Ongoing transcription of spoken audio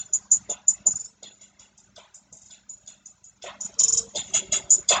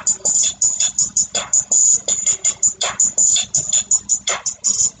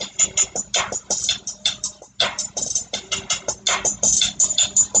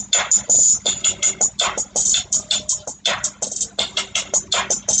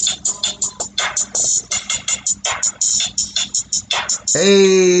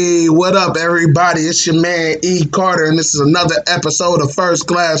Hey, what up, everybody? It's your man E. Carter, and this is another episode of First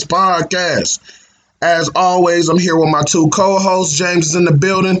Class Podcast. As always, I'm here with my two co-hosts. James is in the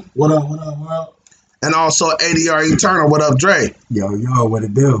building. What up, what up, what up? And also ADR Eternal. What up, Dre? Yo, what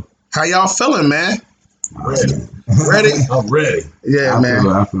it do? How y'all feeling, man? Ready. Ready? I'm ready. Yeah, I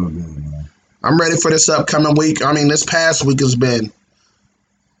man. feel good, man. I'm ready for this upcoming week. I mean, this past week has been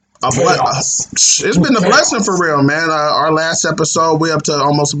it's been a blessing for real, man. Our last episode, we up to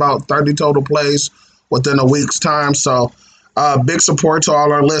almost about 30 total plays within a week's time. So, big support to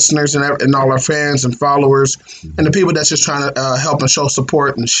all our listeners and all our fans and followers and the people that's just trying to help and show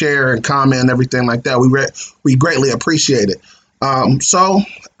support and share and comment and everything like that. We greatly appreciate it. So,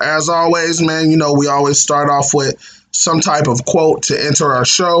 as always, man, you know, we always start off with some type of quote to enter our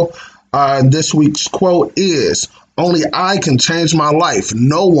show. This week's quote is, "Only I can change my life.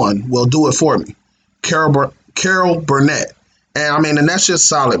 No one will do it for me." Carol Burnett. And that's just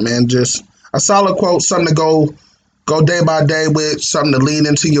solid, man. Just a solid quote, something to go day by day with, something to lead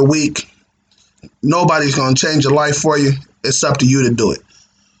into your week. Nobody's going to change your life for you. It's up to you to do it.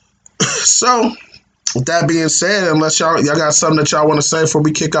 So, with that being said, unless y'all got something that y'all want to say before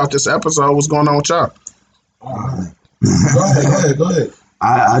we kick off this episode, what's going on with y'all? All right. Go ahead.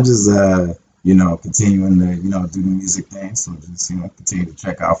 I just, continuing to, do the music thing. So just, continue to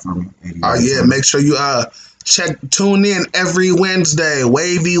check out for me. Oh, yeah. Make sure you tune in every Wednesday,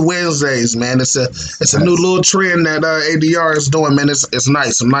 Wavy Wednesdays, man. It's a new little trend that ADR is doing, man. It's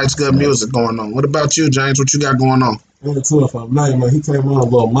nice. Some nice, good music going on. What about you, James? What you got going on? If I'm not, man, he came on a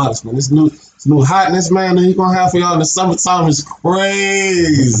little modest, man. This new hotness, man, that he gonna have for y'all in the summertime is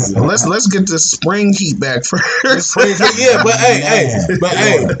crazy. Well, let's get the spring heat back first. Yeah, but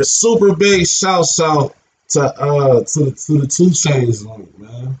hey, super big shouts out to the 2 Chainz link,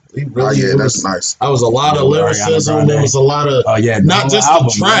 man. That's nice. I was a lot of lyricism. There was a lot of not just the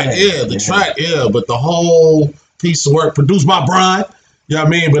track, track, but the whole piece of work produced by Brian. You know what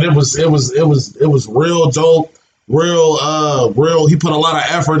I mean? But it was real dope. Real. He put a lot of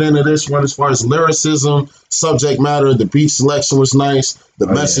effort into this one as far as lyricism, subject matter. The beat selection was nice. The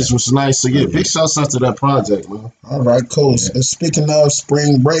message was nice. So big shouts out to that project, man. All right, cool. Yeah. And speaking of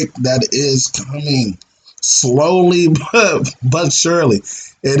spring break, that is coming slowly but surely.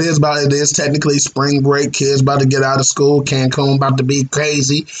 It is technically spring break. Kids about to get out of school. Cancun about to be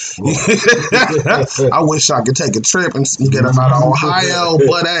crazy. I wish I could take a trip and get them out of Ohio,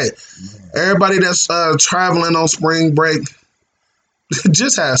 but hey. Everybody that's traveling on spring break,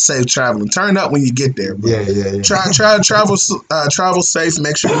 just have safe traveling. Turn up when you get there. Bro. Yeah. Travel safe.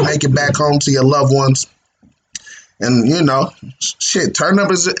 Make sure you make it back home to your loved ones. And, turn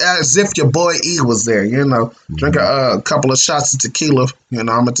up as if your boy E was there, Drink a couple of shots of tequila.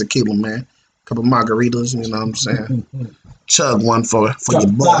 I'm a tequila man. A couple of margaritas, you know what I'm saying? Chug one for your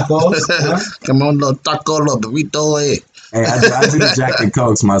boy. Come on, little taco, little burrito, hey. Hey, I do the Jack and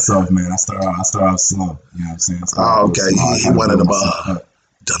Cokes myself, man. I start off slow. You know what I'm saying? So okay. He one of them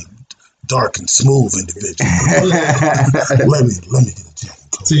dark and smooth individuals. let me get a Jack and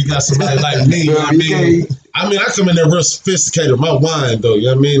Coke. So you got somebody like me. I come in there real sophisticated. My wine, though. You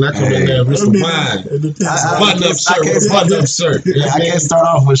know what I mean? I come in there with some wine. Button-up shirt. I can't start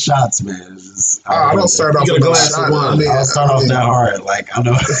off with shots, man. I don't start off with a glass of wine. I'll start off that hard. Like, I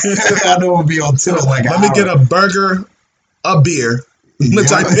know I know we'll be on tilt. Like, let me get a burger, a beer, and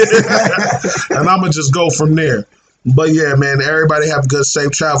I'm going to just go from there. But yeah, man, everybody have good,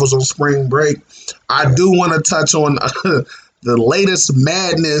 safe travels on spring break. I do want to touch on the latest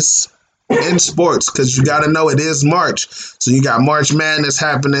madness in sports because you got to know it is March. So you got March Madness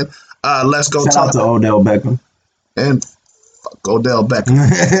happening. Let's go Shout out to Odell Beckham. And fuck Odell Beckham.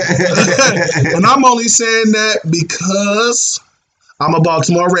 And I'm only saying that because I'm a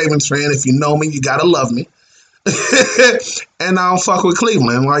Baltimore Ravens fan. If you know me, you got to love me. And I don't fuck with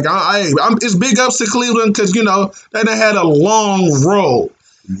Cleveland. Like it's big ups to Cleveland because they done had a long road,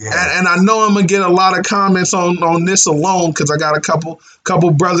 and I know I'm gonna get a lot of comments on this alone because I got a couple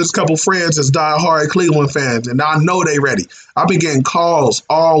brothers, couple friends that's diehard Cleveland fans, and I know they ready. I've been getting calls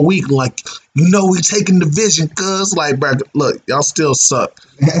all week like, we taking division, cuz like, bro, look, y'all still suck.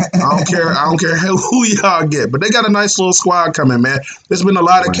 I don't care who y'all get, but they got a nice little squad coming, man. There's been a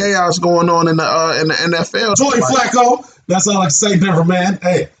lot of chaos going on in the NFL. Joey Flacco. That's all I can say, never, man.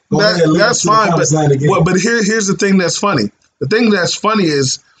 Hey, that's fine, but here's the thing that's funny. The thing that's funny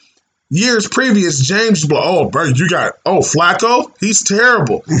is years previous, James, bro, you got Flacco, he's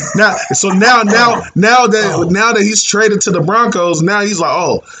terrible. Now that he's traded to the Broncos, now he's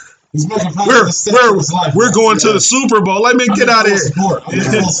like, He's making we're going to the Super Bowl. Let me get out of here.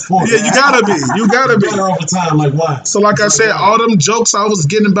 Yeah, you gotta be. Better over time, like why? So, like I said, all them jokes I was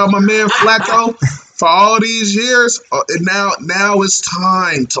getting about my man Flacco for all these years, now it's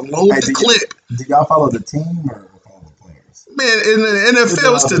time to load the clip. Do y'all follow the team or follow the players? Man, in the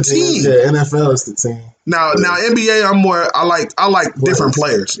NFL, it's the team. Yeah, NFL is the team. Now NBA, I like different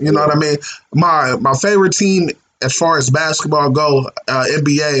players. You know what I mean? My favorite team as far as basketball go,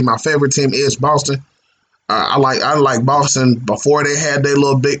 NBA, my favorite team is Boston. I like Boston before they had their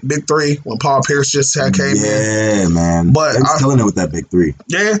little big three when Paul Pierce just came in. Yeah, man. But I'm killing it with that big three.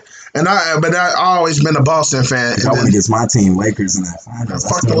 Yeah, and I always been a Boston fan. I went against my team, Lakers, in that finals.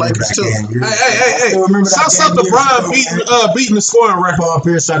 Fuck the Lakers too. Hey! Shouts out to Brian beating the scoring record. Paul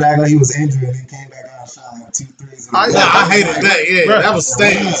Pierce tried to act like he was injured and then came back out and shot like 2 threes. I hated that. Yeah, bro. That was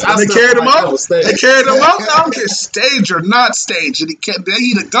staged. They carried him up. They carried him up. I don't care, stage or not stage. And he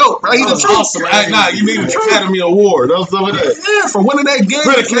the GOAT, right? He the truth. Awesome. Nah, you need an Academy Award. That was some of that. Yeah, for winning that game.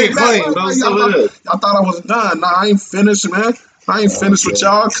 Critically acclaimed. That was some of that. Y'all thought I was done. Nah, I ain't finished, man. I ain't finished with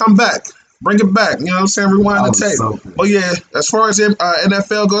y'all. Come back. Bring it back. You know what I'm saying? Rewind the tape. So oh, yeah. As far as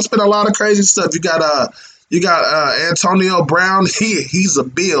NFL goes, it's been a lot of crazy stuff. You got Antonio Brown. He's a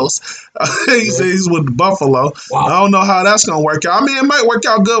Bills. He's with Buffalo. Wow. I don't know how that's gonna work out. I mean, it might work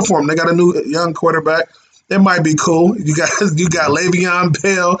out good for him. They got a new young quarterback. It might be cool. You got Le'Veon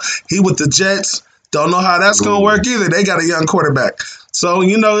Bell. He with the Jets. Don't know how that's gonna work either. They got a young quarterback. So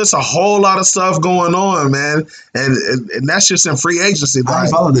it's a whole lot of stuff going on, man, and that's just in free agency. I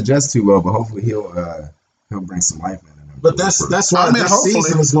don't follow the Jets too well, but hopefully he'll bring some life in it. But that's why this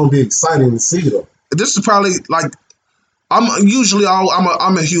season is gonna be exciting to see though. This is probably like I'm a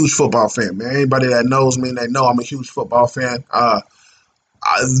huge football fan, man. Anybody that knows me, they know I'm a huge football fan. I'm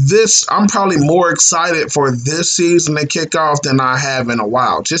probably more excited for this season to kick off than I have in a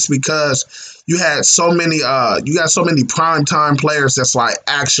while, just because you got so many primetime players that's like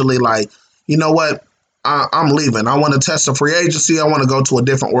actually like, you know what, I'm leaving. I want to test the free agency. I want to go to a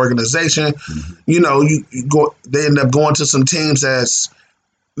different organization. Mm-hmm. They end up going to some teams that's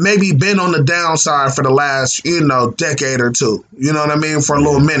maybe been on the downside for the last, decade or two. You know what I mean? For a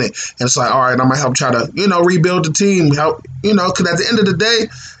little minute. And it's like, all right, I'm going to help try to, rebuild the team. Help, because at the end of the day,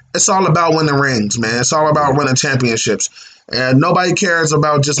 it's all about winning rings, man. It's all about winning championships. And nobody cares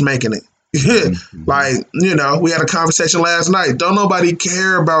about just making it. Like, we had a conversation last night. Don't nobody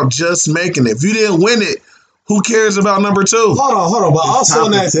care about just making it. If you didn't win it, who cares about number 2? Hold on. But also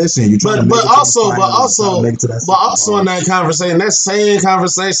in that, in that conversation, that same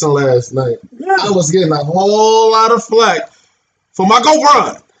conversation last night, I was getting a whole lot of flack for my Go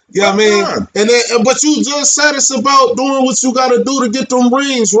Brian. You know what I mean? And then, but you just said it's about doing what you got to do to get them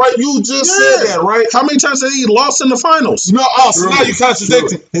rings, right? You just said that, right? How many times have he lost in the finals? No, so now you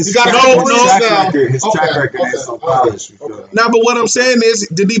contradicting. You got to go rings. His track record is so polished. Now, but what I'm saying is,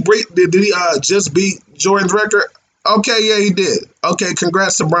 did he just beat Jordan's record? Okay, yeah, he did. Okay,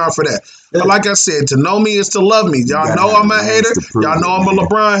 congrats to Brown for that. But like I said, to know me is to love me. Y'all know I'm a hater. Y'all know I'm a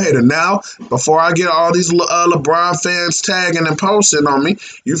LeBron hater. Now, before I get all these LeBron fans tagging and posting on me,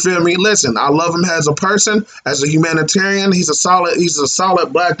 you feel me? Listen, I love him as a person, as a humanitarian. He's a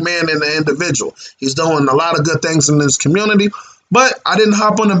solid black man and an individual. He's doing a lot of good things in this community. But I didn't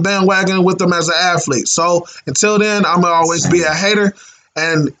hop on the bandwagon with him as an athlete. So until then, I'm going to always be a hater.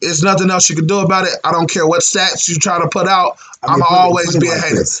 And there's nothing else you can do about it. I don't care what stats you try to put out. I'm going to always be a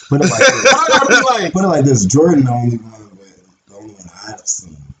hater. Put it like this. Jordan, the only one I've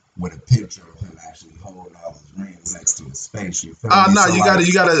seen with a picture of him actually holding all his rings next to his face. You feel me? No, so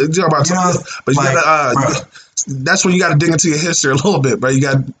you gotta that's when you gotta dig into your history a little bit, bro. You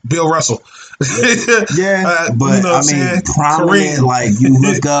got Bill Russell. Yeah, but I mean, prominent, like you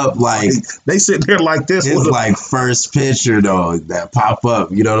look up, like they sit there like this. It's like first picture though that pop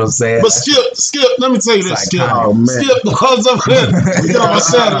up. You know what I'm saying? But Skip, let me tell you this, Skip. Oh man, Skip, because of it, you know my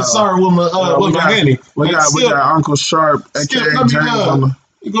shadow. Sorry, with my handy. We got Uncle Sharp. Skip,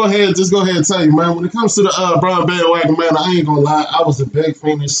 Go ahead and tell you, man. When it comes to the Brown bandwagon, man, I ain't gonna lie. I was a big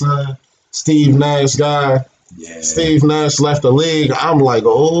Phoenix Sun, Steve Nash guy. Yeah. Steve Nash left the league. I'm like,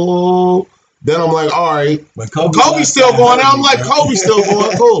 oh. Then I'm like, all right. When Kobe's still going out, I'm like, Kobe's still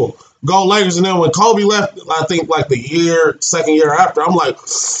going. Cool. Go Lakers. And then when Kobe left, I think like the second year after, I'm like,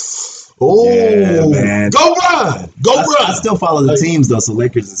 oh, yeah, man. Go Brian. I still follow the teams though, so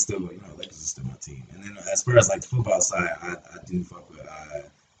Lakers is still my team. And then as far as like the football side, I do fuck with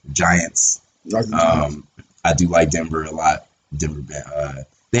Giants. I do like Denver a lot.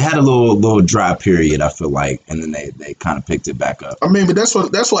 they had a little dry period, I feel like, and then they kind of picked it back up. I mean, but that's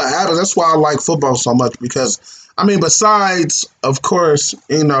what happens. That's why I like football so much because, I mean, besides, of course,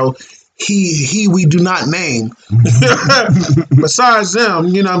 you know, he we do not name. Besides them,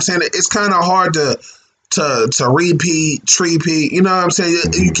 you know what I'm saying? It's kind of hard to repeat, you know what I'm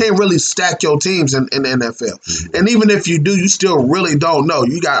saying? You can't really stack your teams in the NFL. And even if you do, you still really don't know.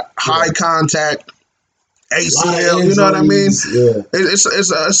 You got high contact, ACL, you know what I mean? Yeah.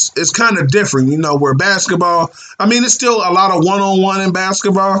 It's kind of different, you know, where basketball, I mean, it's still a lot of one-on-one in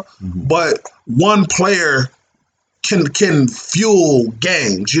basketball, but one player can fuel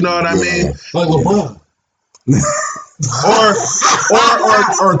games, you know what I mean? Like LeBron.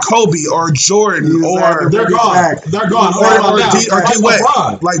 or Kobe or Jordan or they're gone. They're gone. Or D-Wade.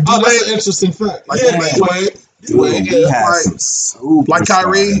 Like D-Wade. That's an interesting fact. Like D-Wade. Like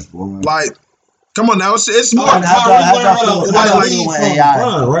Kyrie. Like, come on now, it's more like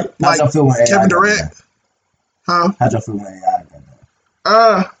Kevin Durant. Huh? How'd y'all feel when AI got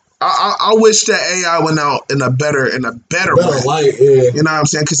that? I wish that AI went out in a better way. Light, yeah. You know what I'm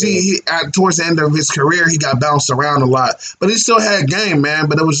saying? Because he towards the end of his career, he got bounced around a lot, but he still had game, man.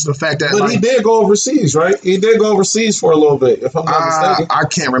 But it was just the fact that. But he did go overseas, right? He did go overseas for a little bit, if I'm not mistaken. I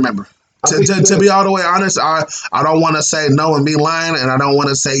can't remember. To be all the way honest, I don't want to say no and be lying, and I don't want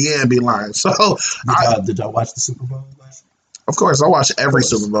to say yeah and be lying. So did y'all watch the Super Bowl last year? Of course, I watched every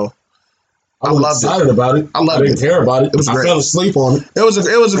Super Bowl. I was excited about it. I didn't care about it. It was great. I fell asleep on it. It was a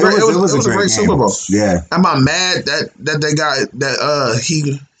great Super Bowl. Yeah. Am I mad that they got that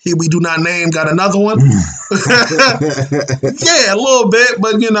he we do not name got another one? Yeah, a little bit,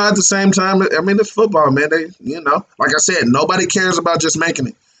 but you know, at the same time, I mean, it's football, man. They, you know, like I said, nobody cares about just making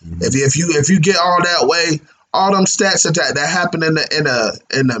it. If you get all that way, all them stats that happen in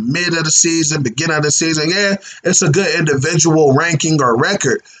the mid of the season, beginning of the season, yeah, it's a good individual ranking or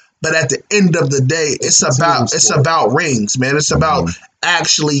record. But at the end of the day, it's about rings, man. It's about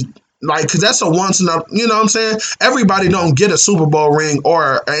actually, like, because that's a once in a, you know what I'm saying? Everybody don't get a Super Bowl ring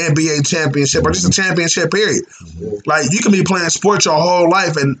or an NBA championship or just a championship, period. Like, you can be playing sports your whole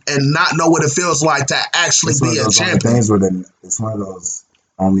life and not know what it feels like to actually be a champion. It's one of those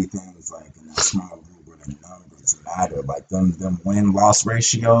only things, like, in a small group where the numbers matter, like them win-loss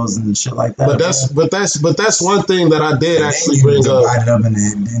ratios and shit like that. But that's one thing that I did actually bring up. Up in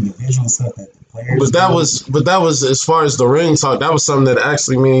the individual stuff that the players. But that was as far as the ring talk. That was something that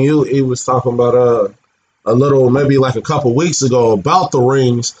actually me and you he was talking about a little, maybe like a couple weeks ago, about the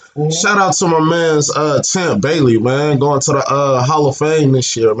rings. Shout out to my man's Champ Bailey, man, going to the Hall of Fame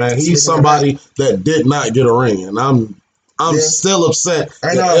this year, man. He's somebody that did not get a ring, and I'm still upset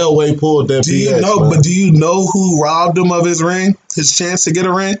that Elway pulled that BS, man. But do you know who robbed him of his ring? His chance to get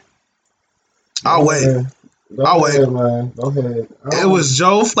a ring? I'll wait. Go ahead, man. Go ahead. It was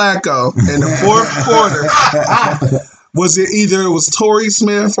Joe Flacco in the fourth quarter. It was Torrey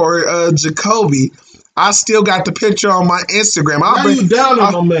Smith or Jacoby? I still got the picture on my Instagram. Now you down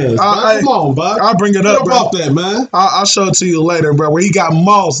on my man. Come on, bud. I'll bring it up, bro. About that, man. I'll show it to you later, bro. Where he got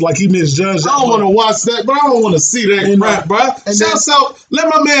mossed like he misjudged. I don't want to watch that, but I don't want to see that crap, bro. Let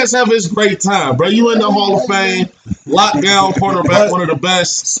my man have his great time, bro. You in the Hall of Fame, lockdown cornerback, one of the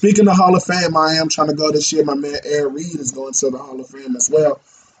best. Speaking of Hall of Fame, I am trying to go this year. My man Ed Reed is going to the Hall of Fame as well.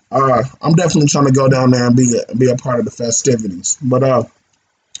 I'm definitely trying to go down there and be a part of the festivities. But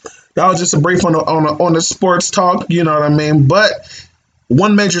that was just a brief on the sports talk, you know what I mean? But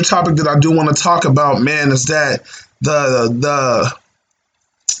one major topic that I do want to talk about, man, is that the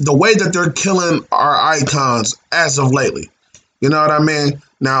way that they're killing our icons as of lately. You know what I mean?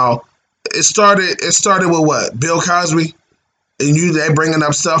 Now, it started with what? Bill Cosby? And they bringing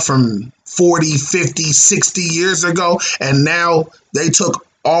up stuff from 40, 50, 60 years ago, and now they took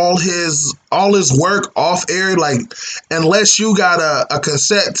all his work off air. Like, unless you got a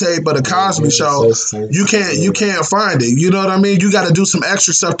cassette tape of the Cosby Show, you can't find it. You know what I mean? You got to do some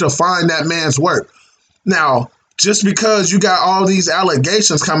extra stuff to find that man's work. Now, just because you got all these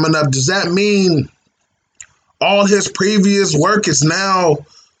allegations coming up, does that mean all his previous work is now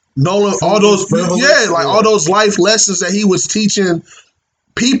all those life lessons that he was teaching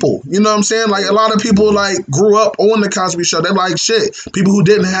people, you know what I'm saying? Like, a lot of people like grew up on the Cosby Show. They're like, shit. People who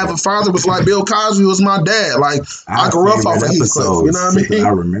didn't have a father was like, Bill Cosby was my dad. Like, I grew up off of Heathcliff. You know what I mean? I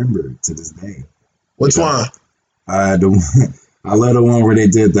remember to this day. Which one? I love the one where they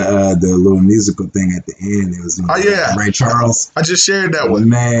did the little musical thing at the end. It was Ray Charles. I just shared that one.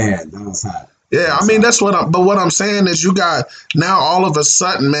 Man, that was hot. Yeah, I mean, that's what I'm saying is you got now all of a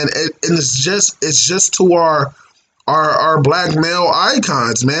sudden, man, and it's just to our black male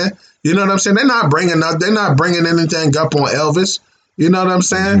icons, man. You know what I'm saying? They're not bringing anything up on Elvis. You know what I'm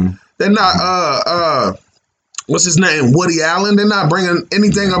saying? Mm-hmm. They're not what's his name? Woody Allen. They're not bringing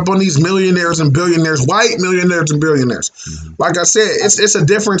anything up on these millionaires and billionaires, white millionaires and billionaires. Mm-hmm. Like I said, it's a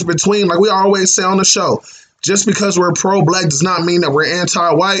difference between, like we always say on the show, just because we're pro-black does not mean that we're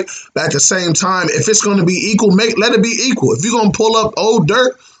anti-white. But at the same time, if it's going to be equal, let it be equal. If you're going to pull up old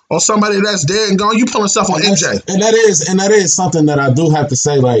dirt on somebody that's dead and gone, you pulling stuff on MJ. And that is something that I do have to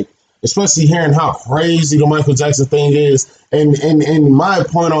say, like, especially hearing how crazy the Michael Jackson thing is. And my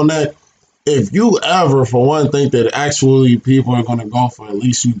point on that, if you ever, for one, think that actually people are going to go for at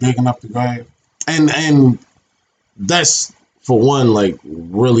least you digging up the grave, and that's, for one, like,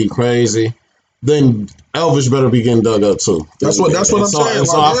 really crazy, then Elvis better be getting dug up too. That's what I'm saying.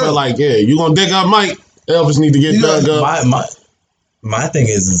 So I feel like, you gonna dig up Mike, Elvis need to get dug up. My thing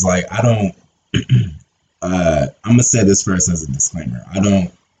is like, I don't. I'm gonna say this first as a disclaimer.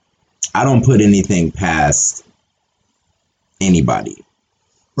 I don't put anything past anybody.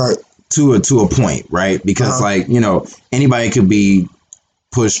 Right. To a point, right? Because like, anybody could be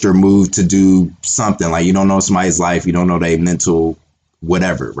pushed or moved to do something. Like, you don't know somebody's life, you don't know their mental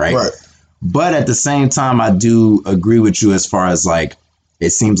whatever, right? Right. But at the same time, I do agree with you as far as like,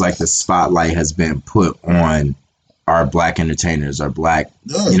 it seems like the spotlight has been put on our black entertainers, our black,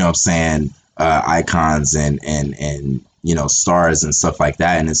 you know what I'm saying, icons and stars and stuff like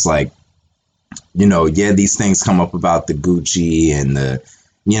that. And it's like, these things come up about the Gucci and the,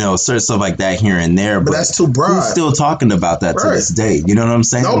 certain stuff like that here and there. But that's too broad. Who's still talking about that to this day? You know what I'm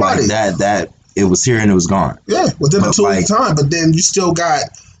saying? Nobody. Like that it was here and it was gone. Yeah, within a 2 week time. But then you still got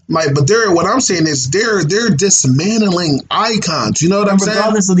what I'm saying is they're dismantling icons. You know what I'm saying?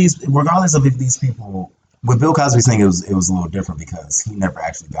 Regardless of if these people, with Bill Cosby's thing, it was a little different because he never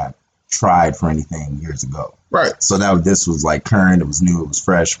actually got tried for anything years ago. Right. So this was like current, it was new, it was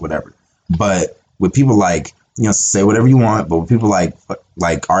fresh, whatever. But with people like, say whatever you want, but with people like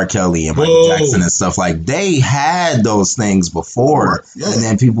R. Kelly and Michael Jackson and stuff, like, they had those things before, and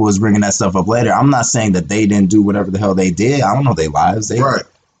then people was bringing that stuff up later. I'm not saying that they didn't do whatever the hell they did. I don't know their lives. They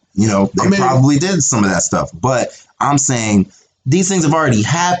probably did some of that stuff. But I'm saying these things have already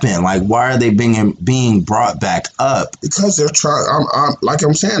happened. Like, why are they being brought back up? Because they're trying. Like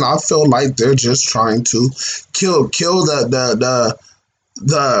I'm saying, I feel like they're just trying to kill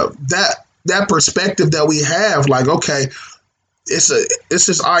that perspective that we have. Like, okay, it's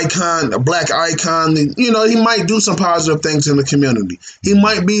this icon, a black icon. He might do some positive things in the community. He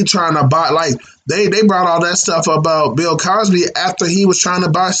might be trying to buy, like, they brought all that stuff about Bill Cosby after he was trying to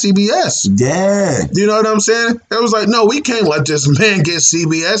buy CBS. Yeah. You know what I'm saying? It was like, no, we can't let this man get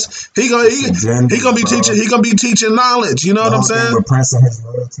CBS. He gonna be teaching knowledge. You know what I'm saying? Repressing his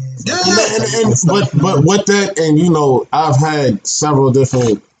royalties. Yeah. But with that, and I've had several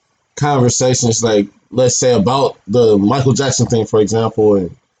different conversations, like, let's say about the Michael Jackson thing, for example,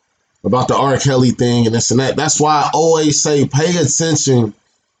 and about the R. Kelly thing and this and that. That's why I always say pay attention,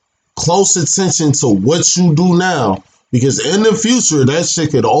 close attention to what you do now, because in the future, that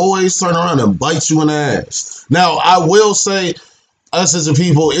shit could always turn around and bite you in the ass. Now, I will say, us as a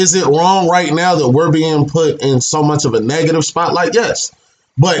people, is it wrong right now that we're being put in so much of a negative spotlight? Yes.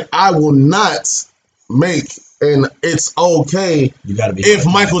 But I will not make, and it's okay if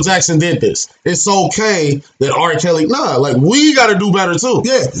Michael Jackson did this. It's okay that R. Kelly, we got to do better too.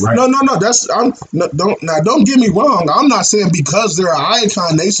 Yeah, right. No. Don't get me wrong. I'm not saying because they're an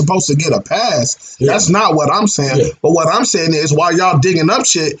icon they supposed to get a pass. Yeah. That's not what I'm saying. Yeah. But what I'm saying is, while y'all digging up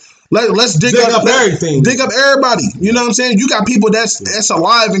shit, let's dig up everything. Dig up everybody. You know what I'm saying? You got people that's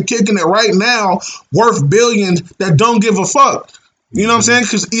alive and kicking it right now, worth billions, that don't give a fuck. You know what I'm saying?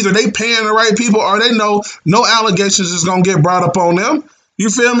 Because either they paying the right people or they know no allegations is going to get brought up on them. You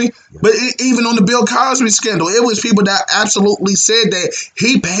feel me? Yeah. But even on the Bill Cosby scandal, it was people that absolutely said that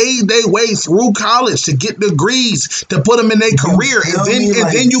he paid their way through college to get degrees to put them in their career. And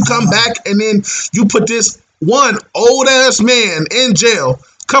then you come back and then you put this one old-ass man in jail.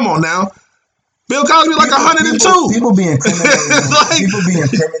 Come on now. Bill Cosby like 102. People be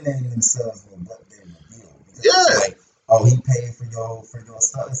incriminating themselves with what they reveal. Yeah. He paid for your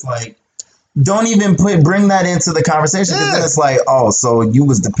stuff. It's like, don't even bring that into the conversation, because then it's like, so you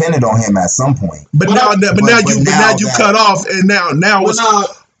was dependent on him at some point. But now you cut off, and now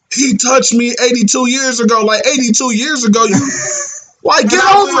he touched me 82 years ago. Like 82 years ago, you like get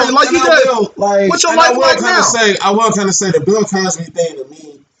over it. Like you got what's your life like now? I will kind of say the Bill Cosby thing to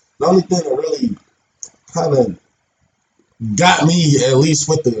me. The only thing that really kind of got me, at least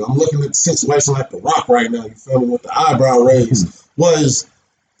with I'm looking at the situation like The Rock right now, you feel me, with the eyebrow raise, was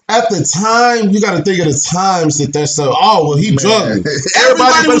at the time, you got to think of the times that they're so. Oh well, he drugged me.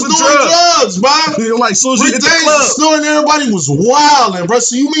 Everybody was doing drugs, bro. Like soon as you hit the club, snoring, everybody was wilding, bro.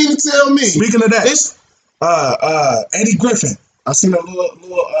 So you mean to tell me? Speaking of that, Eddie Griffin. I seen a little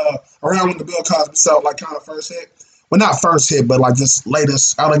around when the Bill Cosby stuff like kind of first hit. Well, not first hit, but like this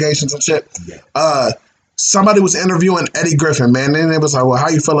latest allegations and shit. Yeah. Somebody was interviewing Eddie Griffin, man, and it was like, well, how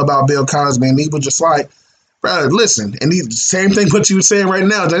you feel about Bill Cosby? And he was just like, bro, listen, and the same thing what you were saying right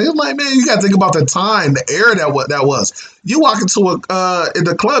now. He was like, man, you got to think about the time, the era that was. You walk into in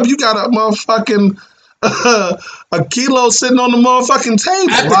the club, you got a motherfucking a kilo sitting on the motherfucking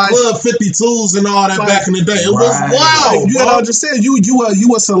table. At the club, 52s and all that back in the day. It was wild. You gotta understand, you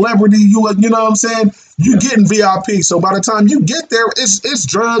a celebrity. You know what I'm saying? You getting VIP. So by the time you get there, it's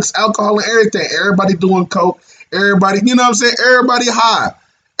drugs, alcohol, and everything. Everybody doing coke. Everybody, you know what I'm saying? Everybody high.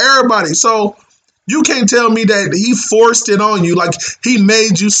 Everybody. So you can't tell me that he forced it on you. Like, he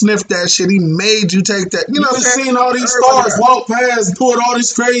made you sniff that shit. He made you take that. You know what I'm saying? Seen all these stars walk past doing all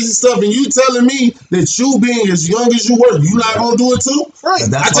this crazy stuff, and you telling me that you being as young as you were, you not going to do it too? Right.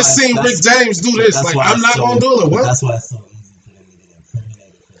 I just seen Rick James do this. Like, I'm not going to do it. What? That's why it's so easy for them to get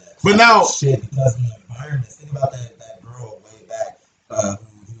incriminated for that. But now, shit, because the environment. Think about that girl way back who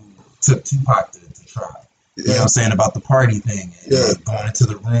took Tupac to trial. You know what I'm saying, about the party thing and going into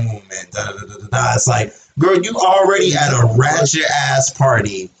the room and da-da-da-da-da. It's like, girl, you already at a ratchet ass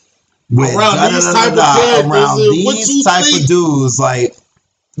party with around these type of dudes. Like,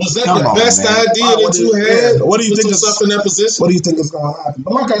 was that the best idea that you had? What do you think yourself in that position? What do you think is going to happen?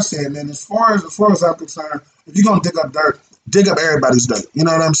 But like I said, man, as far as I'm concerned, if you're going to dig up dirt, dig up everybody's dirt. You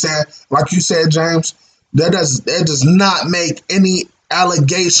know what I'm saying? Like you said, James, that does not make any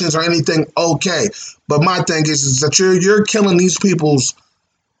allegations or anything okay. But my thing is that you're killing these people's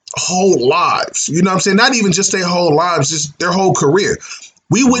whole lives. You know what I'm saying? Not even just their whole lives, just their whole career.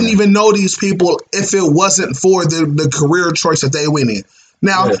 We wouldn't even know these people if it wasn't for the career choice that they went in.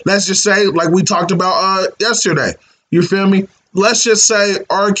 Now, let's just say, like we talked about yesterday, you feel me? Let's just say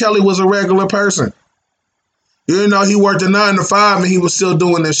R. Kelly was a regular person. You know, he worked a 9 to 5 and he was still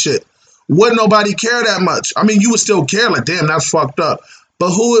doing this shit. Wouldn't nobody care that much? I mean, you would still care, like, damn, that's fucked up. But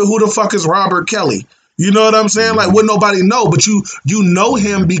who the fuck is Robert Kelly? You know what I'm saying? Like, wouldn't nobody know? But you know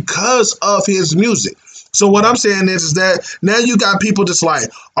him because of his music. So what I'm saying is that now you got people just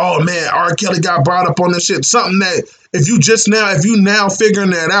like, oh man, R. Kelly got brought up on this shit. Something that if you now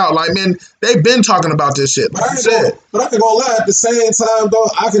figuring that out, like, man, they've been talking about this shit. But I can go lie. At the same time, though,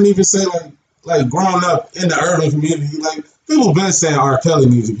 I can even say like growing up in the urban community, like, people been saying R. Kelly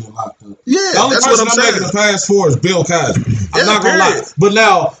needs to get locked up. Yeah, the only person I'm making the pass for is Bill Cosby. I'm not gonna lie. But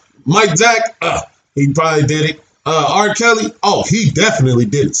now Mike Jack, he probably did it. R. Kelly, he definitely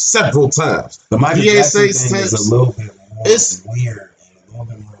did it several times. The Michael Jackson thing is a little bit more weird and a little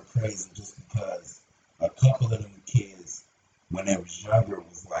bit more crazy, just because a couple of them kids, when they was younger,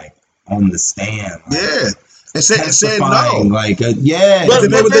 was like on the stand. Like, and said no. Like, But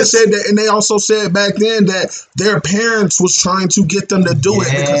they said that, and they also said back then that their parents was trying to get them to do it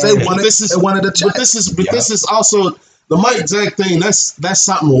because they wanted to check. But this is also the Mike Jack thing. That's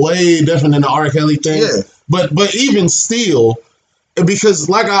something way different than the R. Kelly thing. Yeah. But even still, because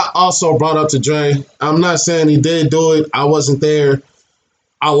like I also brought up to Dre, I'm not saying he did do it. I wasn't there.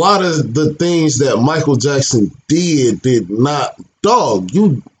 A lot of the things that Michael Jackson did not. Dog,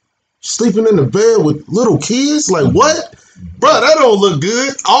 you sleeping in the bed with little kids? Like, what? Bro, that don't look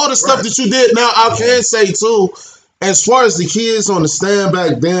good. All the stuff that you did. Now, I can say, too, as far as the kids on the stand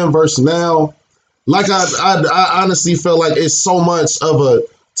back then versus now, like, I honestly feel like it's so much of a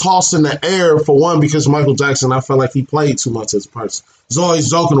toss in the air, for one, because Michael Jackson, I felt like he played too much as a person. He's always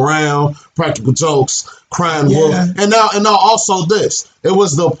joking around, practical jokes, crying wolf. And now also this. It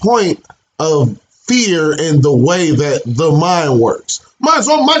was the point of fear in the way that the mind works. Mine's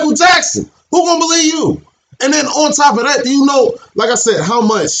on Michael Jackson. Who gonna believe you? And then on top of that, do you know, like I said, how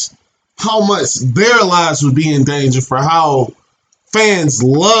much their lives would be in danger for how fans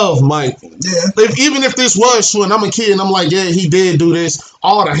love Mike. Yeah. Even if this was true and I'm a kid and I'm like, yeah, he did do this,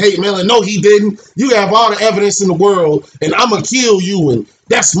 all the hate mail, and no, he didn't. You have all the evidence in the world, and I'm gonna kill you, and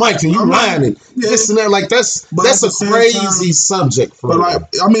that's Mike, and you lying, and this and that. Like, that's a crazy subject. But like,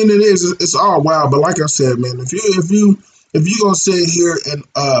 I mean, it's all wild. But like I said, man, if you gonna sit here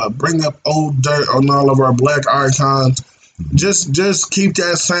and bring up old dirt on all of our black icons, just keep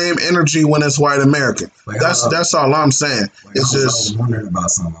that same energy when it's white American. Like, that's all I'm saying. Like, I was wondering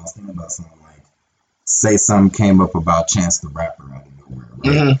about something. I was thinking about something like, say something came up about Chance the Rapper out of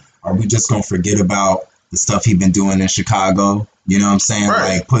nowhere. Like, are we just gonna forget about the stuff he been doing in Chicago You know what I'm saying?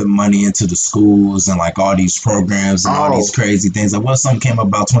 Right. Like putting money into the schools and like all these programs and all these crazy things. Like, what something came up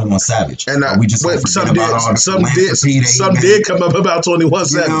about 21 Savage? And we just forget about all the philanthropy. Some did come up about 21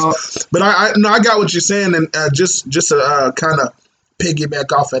 Savage. But I got what you're saying, and just to kind of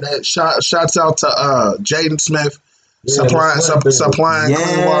piggyback off of that. Shouts out to Jaden Smith. Supplying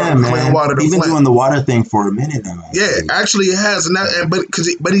clean water. He's been doing the water thing for a minute now. Actually it has,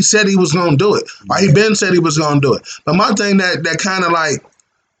 but he said he was gonna do it. He been said he was gonna do it. But my thing that kind of like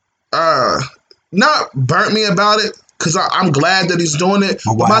not burnt me about it, because I'm glad that he's doing it.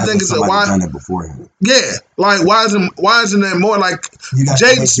 But my thing is that why done it before him? Yeah, like why isn't there more like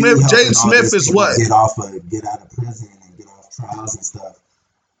Jaden Smith? Jaden Smith is what get out of prison and get off trials and stuff.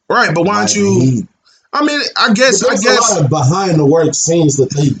 Right, but why don't you? I mean, I guess a lot of behind the work scenes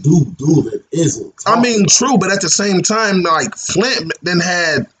that they do that isn't. I mean, true, but at the same time, like Flint then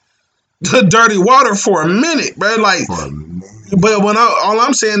had the dirty water for a minute, bro. Like, but all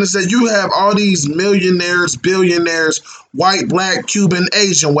I'm saying is that you have all these millionaires, billionaires, white, black, Cuban,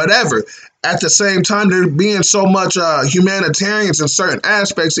 Asian, whatever. At the same time, there being so much humanitarians in certain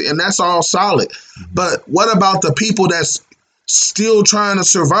aspects, and that's all solid. Mm-hmm. But what about the people that's still trying to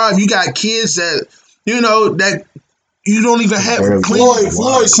survive? You got kids that. That you don't even have clean water.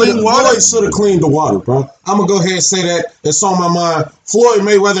 Floyd should have cleaned the water, bro. I'm going to go ahead and say that. It's on my mind. Floyd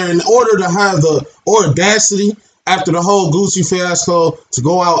Mayweather, in order to have the audacity after the whole Gucci fiasco to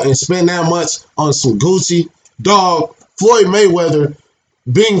go out and spend that much on some Gucci, dog, Floyd Mayweather,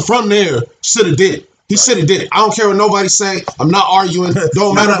 being from there, should have did it. He should have did it. I don't care what nobody say. I'm not arguing.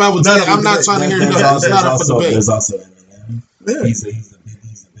 Don't matter if I was there. I'm not trying to hear nothing. It's not up for debate. There's also Eminem. He's the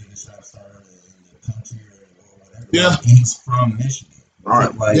biggest rap star in the country or whatever. Yeah. Like, he's from Michigan. All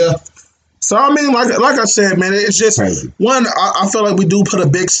right. Yeah. So I mean, like I said, man, it's just crazy. One. I feel like we do put a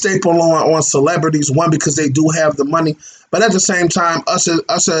big staple on celebrities. One, because they do have the money, but at the same time, us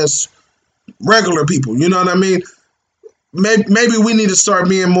as regular people, you know what I mean? Maybe we need to start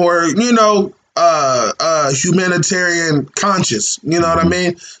being more, humanitarian conscious. You know what I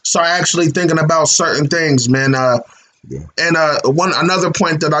mean? Start actually thinking about certain things, man. And another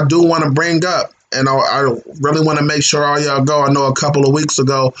point that I do want to bring up. And I really want to make sure all y'all go. I know a couple of weeks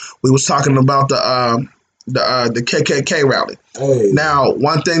ago we was talking about the KKK rally. Hey. Now,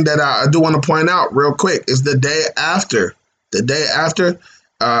 one thing that I do want to point out real quick is the day after.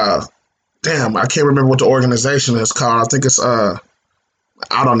 Damn, I can't remember what the organization is called. I think it's I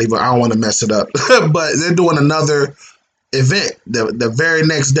don't want to mess it up. But they're doing another event the very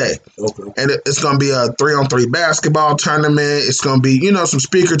next day. Okay. And it's going to be a 3-on-3 basketball tournament. It's going to be, some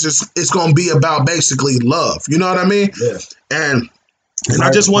speakers. It's going to be about basically love. You know what I mean? Yeah. And I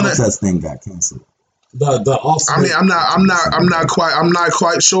just want to. That thing got canceled. I mean, I'm not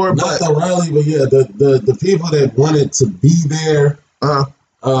quite sure. Not the rally, but yeah, the people that wanted to be there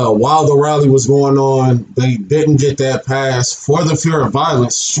while the rally was going on, they didn't get that pass for the fear of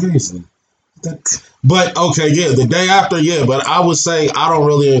violence. Seriously. But okay, yeah, the day after, yeah. But I would say I don't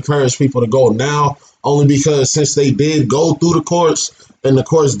really encourage people to go now, only because since they did go through the courts and the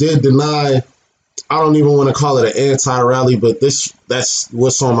courts did deny, I don't even want to call it an anti-rally, but that's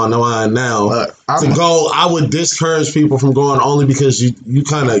what's on my mind now. I would discourage people from going only because you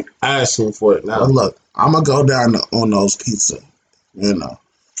kind of asking for it now. Look, I'm gonna go down on those pizza,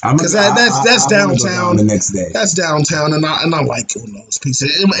 Because that's downtown. The next day, that's downtown, and I like Uno's Pizza.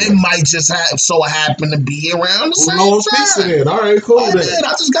 It might just so happen to be around the same Uno's time. Pizza, then. All right, cool. I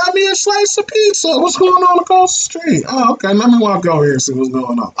just got me a slice of pizza. What's going on across the street? Oh, okay. Let me walk over here and see what's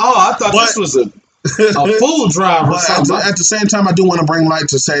going on. Oh, I thought this was a food drive or something. At the same time, I do want to bring light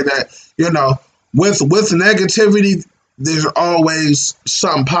to say that with negativity, there's always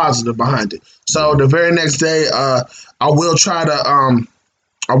something positive behind it. So the very next day, I will try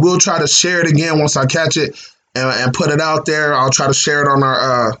to share it again once I catch it and put it out there. I'll try to share it on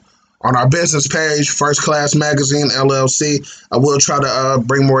our business page, First Class Magazine LLC. I will try to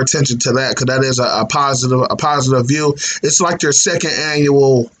bring more attention to that because that is a positive view. It's like their second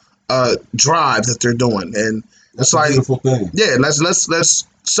annual drive that they're doing, and it's like beautiful thing. Yeah, let's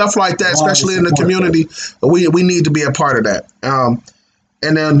stuff like that, especially in the community. We need to be a part of that.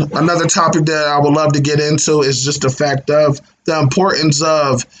 And then another topic that I would love to get into is just the fact of the importance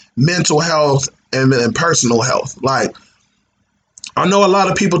of mental health and personal health. Like, I know a lot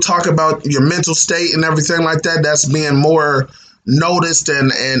of people talk about your mental state and everything like that. That's being more noticed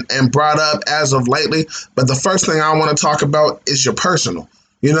and brought up as of lately. But the first thing I want to talk about is your personal.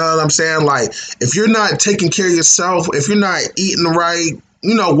 You know what I'm saying? Like, if you're not taking care of yourself, if you're not eating right,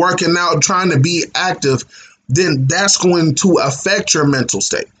 working out, trying to be active, then that's going to affect your mental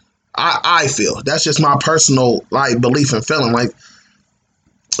state. I feel that's just my personal like belief and feeling. Like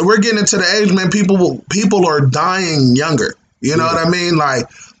we're getting into the age, man. People are dying younger. You know what I mean? Like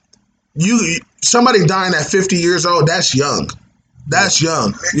somebody dying at 50 years old. That's young. That's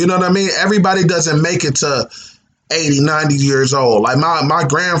young. You know what I mean? Everybody doesn't make it to 80, 90 years old. Like my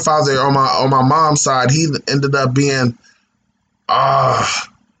grandfather on my mom's side, he ended up being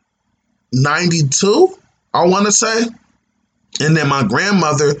 92, I want to say. And then my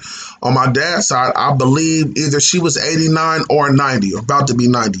grandmother on my dad's side, I believe either she was 89 or 90, or about to be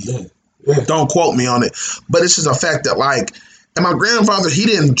 90. Don't quote me on it. But it's just a fact that, like, and my grandfather, he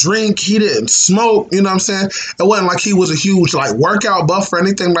didn't drink, he didn't smoke, you know what I'm saying? It wasn't like he was a huge, like, workout buff or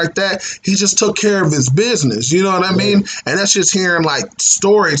anything like that. He just took care of his business, you know what I mean? And that's just hearing, like,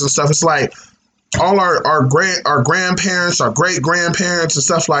 stories and stuff. It's like all our grandparents, our great-grandparents and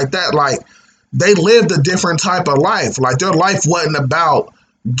stuff like that, like, they lived a different type of life. Like, their life wasn't about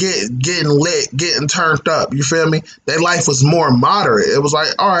getting lit, getting turned up. You feel me? Their life was more moderate. It was like,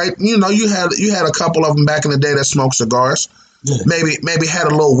 all right, you know, you had a couple of them back in the day that smoked cigars. Yeah. Maybe had a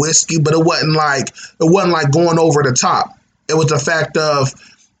little whiskey, but it wasn't like going over the top. It was the fact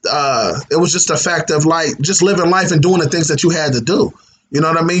of like just living life and doing the things that you had to do. You know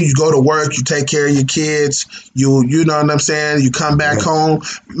what I mean? You go to work, you take care of your kids, you know what I'm saying? You come back home,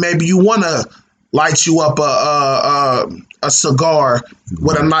 maybe you want to light you up a cigar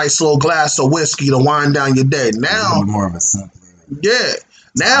with a nice little glass of whiskey to wind down your day. Now, more of a simpler. Yeah.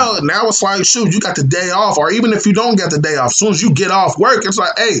 Now it's like, shoot, you got the day off, or even if you don't get the day off, as soon as you get off work, it's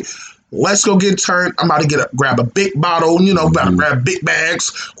like, hey, let's go get turned. I'm about to grab a big bottle, you know, about to grab big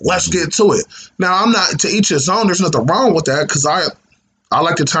bags. Let's get to it. Now, I'm not, to each his own, there's nothing wrong with that, because I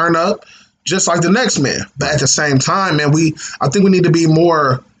like to turn up just like the next man. But at the same time, man, I think we need to be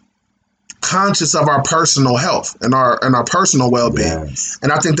more conscious of our personal health and our personal well-being. Yes.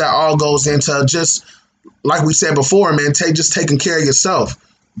 And I think that all goes into just, like we said before, man, just taking care of yourself.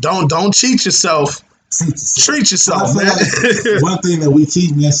 Don't cheat yourself. Treat yourself, man. Like one thing that we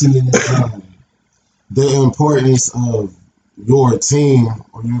keep mentioning is the importance of your team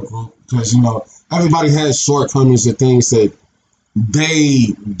or your group, because, you know, everybody has shortcomings and things that they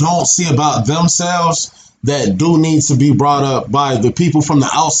don't see about themselves that do need to be brought up by the people from the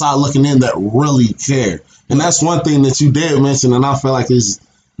outside looking in that really care. And that's one thing that you did mention, and I feel like is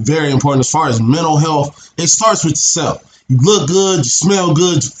very important as far as mental health. It starts with yourself. You look good, you smell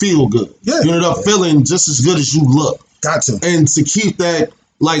good, you feel good. Yeah. You end up feeling just as good as you look. Got to. And to keep that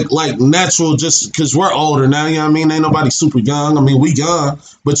like natural, just because we're older now, you know what I mean? Ain't nobody super young. I mean, we young,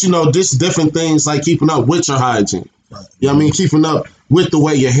 but, you know, just different things like keeping up with your hygiene. Right. You know what I mean? Keeping up with the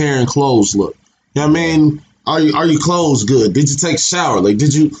way your hair and clothes look. You know what I mean? Are your clothes good? Did you take a shower? Like,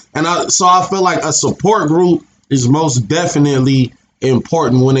 did you? So I feel like a support group is most definitely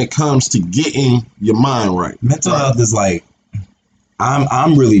important when it comes to getting your mind right. Mental health is like,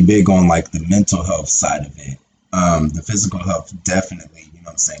 I'm really big on like the mental health side of it. The physical health, definitely, you know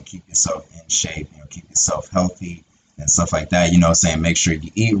what I'm saying? Keep yourself in shape, you know, keep yourself healthy and stuff like that. You know what I'm saying? Make sure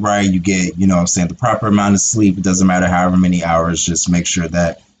you eat right, you get, you know what I'm saying, the proper amount of sleep. It doesn't matter however many hours, just make sure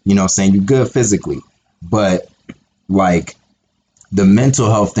that, you know what I'm saying, you're good physically. But like the mental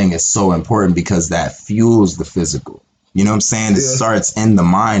health thing is so important because that fuels the physical. You know what I'm saying? It starts in the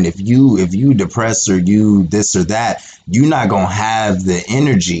mind. If you depressed or you this or that, you're not going to have the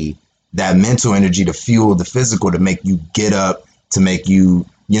energy, that mental energy to fuel the physical, to make you get up, to make you,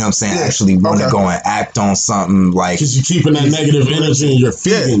 you know what I'm saying, actually want to go and act on something. Like, because you're keeping that negative energy and you're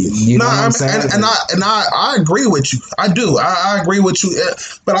feeding it. You know what I'm saying? And I agree with you. I do. I agree with you.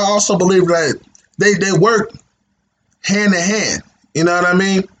 But I also believe that they work hand in hand. You know what I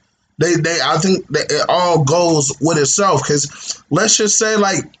mean? I think that it all goes with itself, because let's just say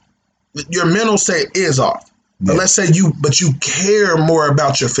like your mental state is off. But let's say you care more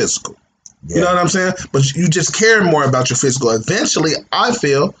about your physical. Yeah. You know what I'm saying? But you just care more about your physical. Eventually, I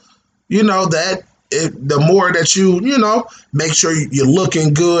feel, you know, that the more that you know, make sure you're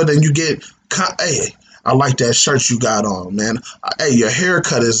looking good and you get, hey, I like that shirt you got on, man. Hey, your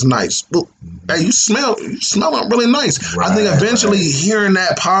haircut is nice. Hey, you smell really nice. Right, I think eventually hearing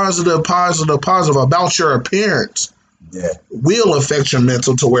that positive about your appearance will affect your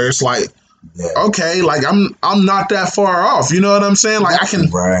mental, to where it's like, okay, like I'm not that far off. You know what I'm saying? Like I can.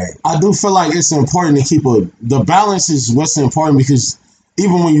 Right. I do feel like it's important to keep the balance is what's important, because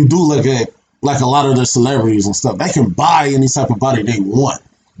even when you do look at like a lot of the celebrities and stuff, they can buy any type of body they want.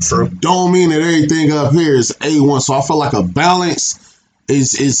 True. Don't mean that everything up here is A1. So I feel like a balance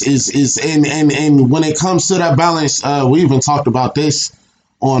is and when it comes to that balance, we even talked about this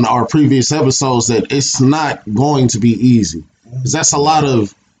on our previous episodes, that it's not going to be easy, because that's a lot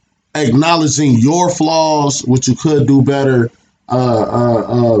of acknowledging your flaws, what you could do better,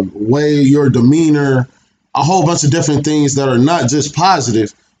 way your demeanor, a whole bunch of different things that are not just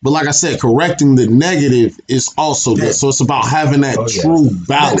positive. But like I said, correcting the negative is also good. So it's about having that true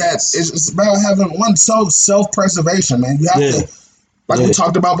balance. It's about having one self-preservation, man. You have to, like we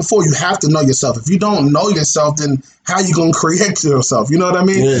talked about before, you have to know yourself. If you don't know yourself, then how you gonna create yourself? You know what I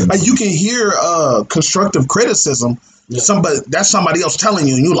mean? Yeah. Like you can hear constructive criticism. That's somebody else telling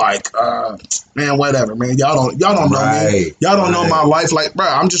you, and you like, man, whatever, man. Y'all don't know me. Y'all don't know my life. Like, bro,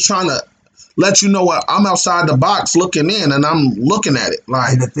 I'm just trying to let you know what I'm outside the box looking in, and I'm looking at it.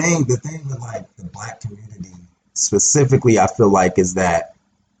 Like, and the thing with like the Black community specifically, I feel like is that,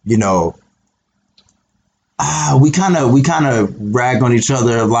 you know, we kind of rag on each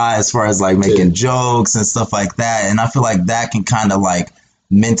other a lot as far as like making jokes and stuff like that, and I feel like that can kind of like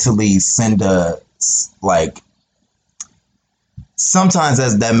mentally send a like. Sometimes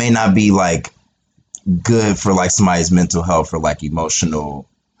that may not be like good for like somebody's mental health or like emotional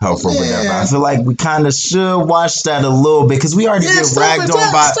health or whatever. I feel like we kind of should watch that a little bit because we already get ragged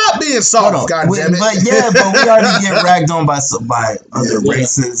on by. Stop being soft, goddammit. But we already get ragged on by other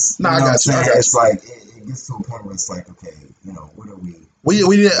races. No, I got you. It's like it gets to a point where it's like, okay, you know, what are we?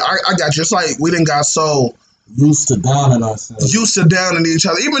 I got you. It's like we didn't got so used to downing ourselves, used to downing each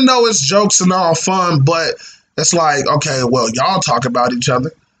other, even though it's jokes and all fun, but. It's like, okay, well, y'all talk about each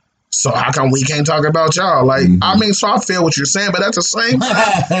other, so how come we can't talk about y'all? Like, I mean, so I feel what you're saying, but at the same time,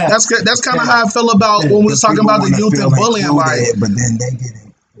 that's kind of how I feel about when we was talking about the youth and bullying. Like, but then they get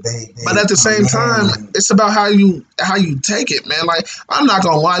it. But at the same time, it's about how you take it, man. Like, I'm not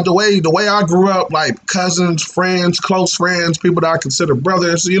gonna lie, the way I grew up, like cousins, friends, close friends, people that I consider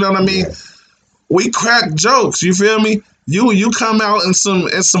brothers. You know what I mean? Yeah. We crack jokes. You feel me? You come out in some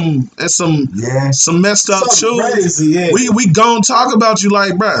messed up shoes. We gon' talk about you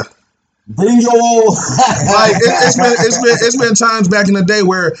like, bruh. Bring your old like it's been times back in the day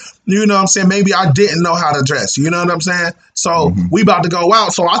where, you know what I'm saying, maybe I didn't know how to dress. You know what I'm saying? So we about to go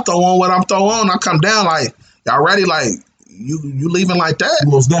out, so I throw on what I'm throwing on. I come down like, y'all ready? Like, you leaving like that?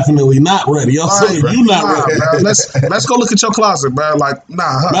 Most definitely not ready. I'm saying you not ready. Bro. Let's go look at your closet, bro. Like,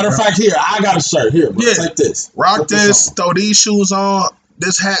 Matter of fact, here I got a shirt here, bro. Take this. Rock this. Throw these shoes on.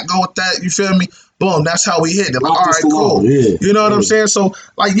 This hat go with that. You feel me? Boom. That's how we hit it. Like, all right, cool. Yeah. You know what I'm saying? So,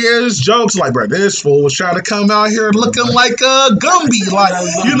 like, there's jokes like, bro, this fool was trying to come out here looking like a Gumby. Like,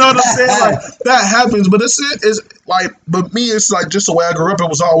 you know what I'm saying? Like, that happens. But it's like, but me, it's like just the way I grew up. It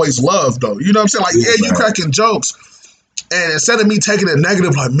was always love, though. You know what I'm saying? Like, you cracking jokes. And instead of me taking it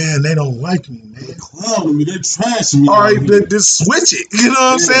negative, like, man, they don't like me, man. They're clowning me. They're trashing me. All right, just switch it. You know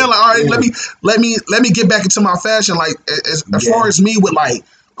what I'm saying? Like, all right, let me get back into my fashion. Like, as far as me with like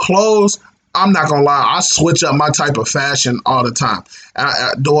clothes, I'm not gonna lie, I switch up my type of fashion all the time.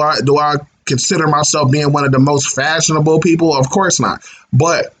 Do I consider myself being one of the most fashionable people? Of course not.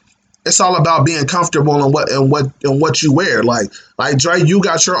 But it's all about being comfortable in what you wear. Like Dre, you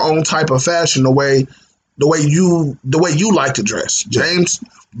got your own type of fashion, the way you like to dress. James,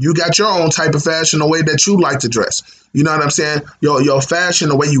 you got your own type of fashion, the way that you like to dress. You know what I'm saying? Your fashion,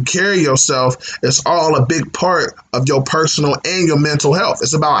 the way you carry yourself, is all a big part of your personal and your mental health.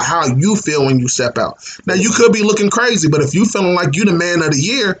 It's about how you feel when you step out. Now, you could be looking crazy, but if you feeling like you the man of the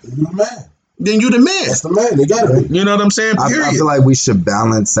year, you the man. Then you the man. That's the man. You gotta be. You know what I'm saying? Period. I feel like we should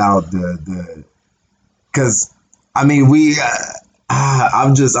balance out the because I mean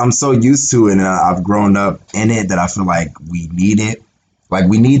I'm so used to it, and I've grown up in it that I feel like we need it. Like,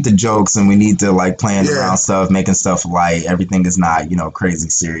 we need the jokes, and we need to like playing around stuff, making stuff light. Everything is not, crazy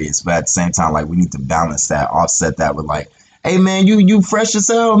serious. But at the same time, like, we need to balance that, offset that with like, hey man, you fresh as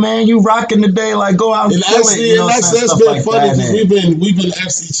hell, man. You rocking today. Like, go out and kill it. That's been like funny because we've been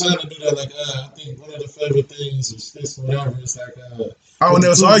actually trying to do that. Like, I think one of the favorite things was this, whatever. It's like, when they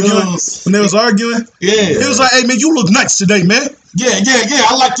was arguing, he was like, "Hey man, you look nice today, man." Yeah.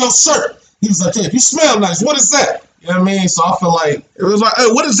 I like your shirt. He was like, "Yeah, you smell nice. What is that?" You know what I mean? So I feel like it was like, hey,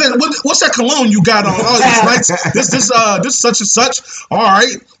 what is that? What's that cologne you got on? Oh, this nice. This such and such. All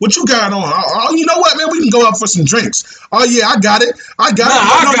right, what you got on? Oh, you know what, man? We can go out for some drinks. Oh yeah, I got it. No, I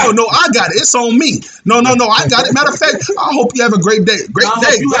got it. It's on me. No, I got it. Matter of fact, I hope you have a great day. Great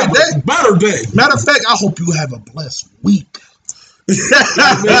day. Better day. Matter of fact, I hope you have a blessed week. So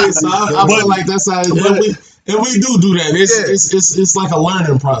I feel like that's how. And we do that. It's like a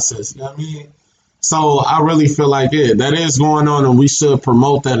learning process. You know what I mean? So I really feel like, that is going on, and we should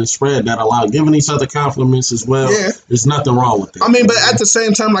promote that and spread that a lot. Giving each other compliments as well. Yeah. There's nothing wrong with that. I mean, but at the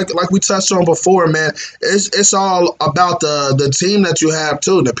same time, like we touched on before, man, it's all about the team that you have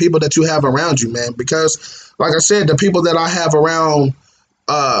too, the people that you have around you, man. Because, like I said, the people that I have around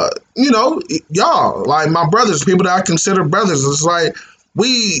you know, y'all, like my brothers, people that I consider brothers. It's like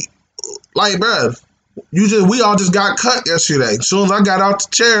we, like, bruh, we all just got cut yesterday. As soon as I got out the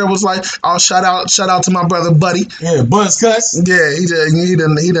chair, it was like, I'll shout out to my brother Buddy. Yeah, Buzz Cuts. Yeah, he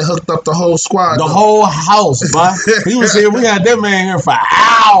done hooked up the whole squad. The whole house, bro. He was here. We had that man here for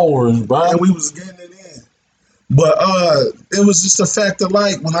hours, bro. And we was getting it in. But it was just the fact that,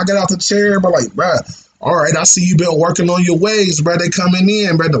 like, when I got out the chair, but like, bruh, all right, I see you been working on your waves, bruh. They coming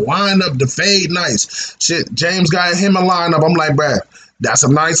in, bruh. The lineup, the fade, nice. Shit, James got him a lineup. I'm like, bruh, that's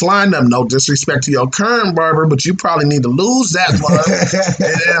a nice lineup. No disrespect to your current barber, but you probably need to lose that one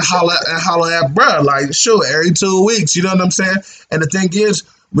and holler at bruh. Like, sure, every 2 weeks, you know what I'm saying? And the thing is,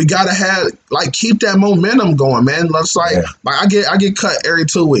 we gotta have, like, keep that momentum going, man. Let's like I get cut every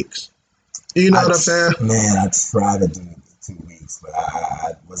 2 weeks. You know what I'm saying? Man, I tried to do 2 weeks, but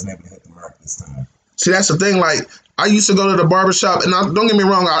I wasn't able to hit the mark this time. See, that's the thing. Like, I used to go to the barbershop, and don't get me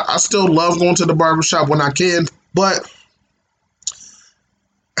wrong, I still love going to the barbershop when I can, but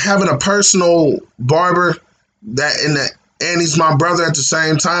having a personal barber and he's my brother at the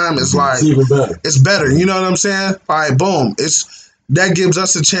same time is like, it's better. You know what I'm saying? Like, boom. That gives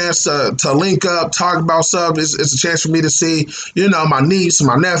us a chance to link up, talk about stuff. It's a chance for me to see, you know, my niece,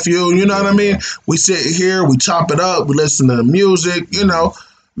 my nephew, you know what I mean? We sit here, we chop it up, we listen to the music, you know,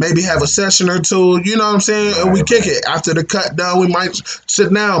 maybe have a session or two, you know what I'm saying? And we kick it. After the cut done, we might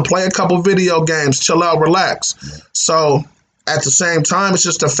sit down, play a couple video games, chill out, relax. So at the same time, it's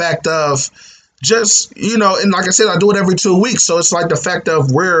just the fact of just, you know, and like I said, I do it every 2 weeks. So it's like the fact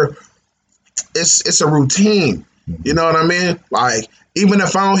of where it's a routine. You know what I mean? Like, even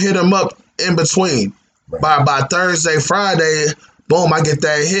if I don't hit them up in between, by Thursday, Friday, boom, I get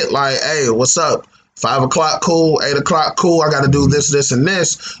that hit like, hey, what's up? 5 o'clock, cool. 8 o'clock, cool. I got to do this, and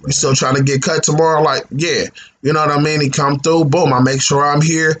this. You still trying to get cut tomorrow? Like, yeah. You know what I mean? He come through, boom, I make sure I'm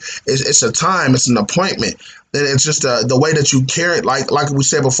here. It's a time. It's an appointment. And it's just the way that you carry it. Like we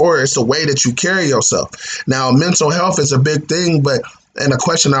said before, it's the way that you carry yourself. Now, mental health is a big thing, but and a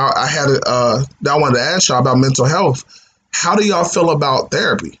question I had that I wanted to ask y'all about mental health. How do y'all feel about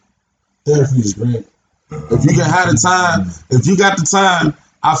therapy? Therapy is great. If you can have the time, if you got the time,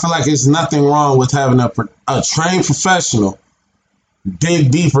 I feel like there's nothing wrong with having a trained professional dig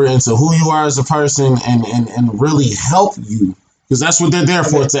deeper into who you are as a person and really help you. Because that's what they're there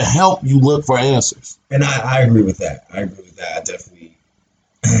for, to help you look for answers. And I agree with that. I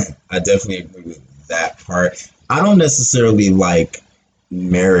definitely agree with that part. I don't necessarily like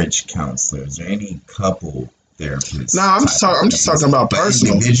marriage counselors or any couple therapists. No, I'm just talking about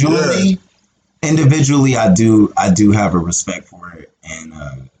personal. Individually, I do have a respect for it, and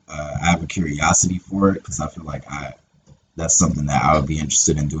I have a curiosity for it, because I feel like that's something that I would be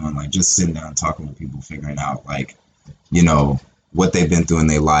interested in doing, like just sitting down and talking with people, figuring out, like, you know, what they've been through in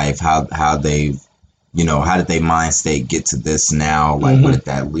their life, how they've, you know, how did their mind state get to this now? Like, what did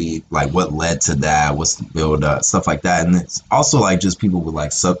that lead? Like, what led to that? What's the build up? Stuff like that. And it's also like just people with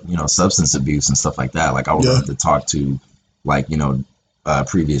like substance abuse and stuff like that. Like, I would love to talk to, like, you know,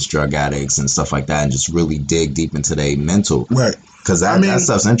 previous drug addicts and stuff like that, and just really dig deep into their mental. Right. Because that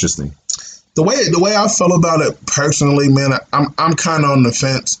stuff's interesting. The way I feel about it personally, man, I'm kind of on the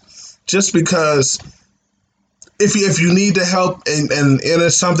fence, just because if you need the help and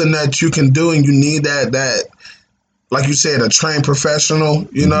it's something that you can do, and you need that like you said, a trained professional,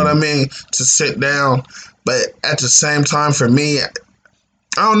 you know what I mean, to sit down. But at the same time, for me, I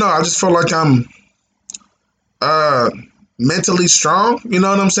don't know, I just feel like I'm mentally strong, you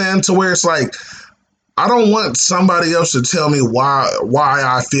know what I'm saying, to where it's like, I don't want somebody else to tell me why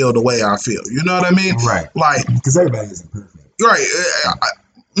I feel the way I feel. You know what I mean? Right. Like, because everybody isn't perfect. Right.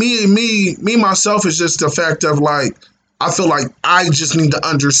 Me myself is just the fact of, like, I feel like I just need to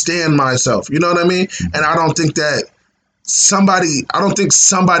understand myself. You know what I mean? And I don't think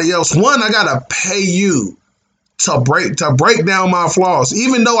somebody else, one, I gotta pay you to break down my flaws,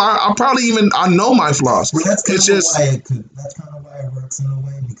 even though I know my flaws. Well, that's kind of why it works in a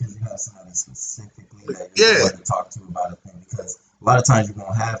way, because you have somebody specifically that you're going to talk to about a thing. Because a lot of times you're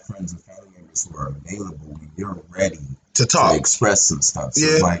going to have friends and family members who are available when you're ready to talk, to express some stuff. So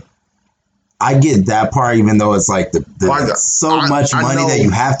it's like, I get that part, even though it's like much money that you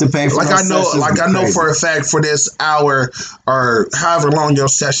have to pay for. Like, I know for a fact, for this hour or however long your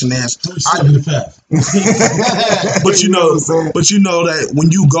session is, but you know that when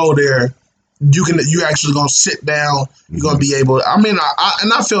you go there, you actually gonna sit down. You're gonna be able. I mean,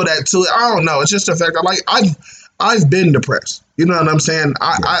 I feel that too. I don't know. It's just the fact that, I've been depressed. You know what I'm saying?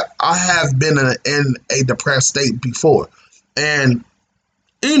 I have been in a depressed state before, and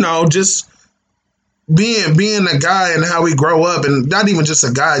you know, just being a guy and how we grow up, and not even just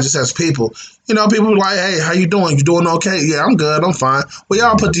a guy, just as people. You know, people like, hey, how you doing? You doing okay? Yeah, I'm good. I'm fine. We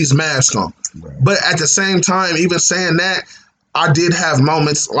all put these masks on. Right. But at the same time, even saying that, I did have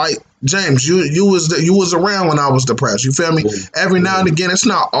moments like James. You was around when I was depressed. You feel me? Every now and again, it's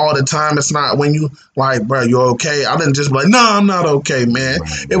not all the time. It's not when you like, bro, you okay? I didn't just be like, no, I'm not okay, man.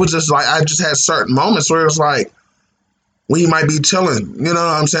 Right. It was just like I just had certain moments where it was like we might be chilling. You know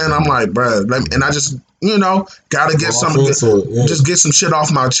what I'm saying? I'm like, bro, and I just gotta get just get some shit off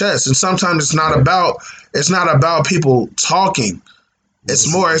my chest. And sometimes it's not about people talking. It's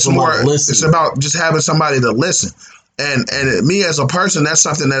about just having somebody to listen. And me as a person, that's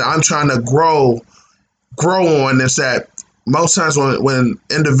something that I'm trying to grow on. Is that most times when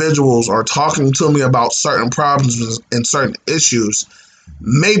individuals are talking to me about certain problems and certain issues,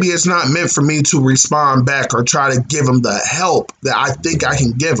 maybe it's not meant for me to respond back or try to give them the help that I think I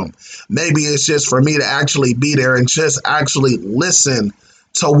can give them. Maybe it's just for me to actually be there and just actually listen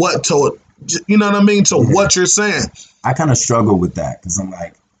to what you're saying. I kind of struggle with that because I'm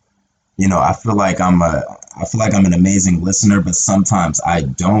like, I feel like I'm an amazing listener, but sometimes I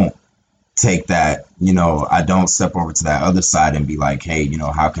don't take that, I don't step over to that other side and be like, hey,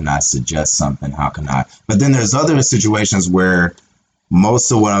 how can I suggest something? How can I? But then there's other situations where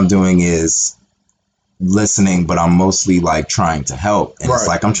most of what I'm doing is listening, but I'm mostly like trying to help. And It's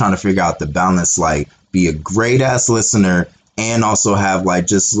like I'm trying to figure out the balance, like be a great ass listener and also have like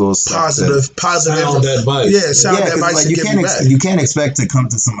just little positive sound advice. Yeah, sound advice. Like you can't expect to come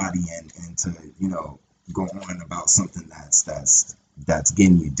to somebody and to go on about something that's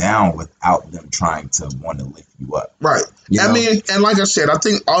getting you down without them trying to want to lift you up. Right. I mean, and like I said, I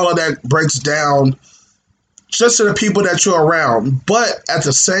think all of that breaks down just to the people that you're around, but at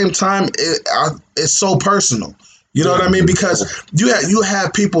the same time, it's so personal. You know what I mean? Because you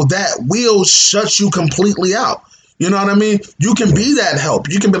have people that will shut you completely out. You know what I mean? You can be that help.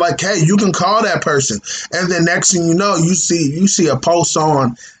 You can be like, hey, you can call that person, and then next thing you know, you see a post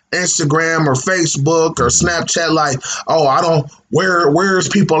on Instagram or Facebook or Snapchat like, oh, where's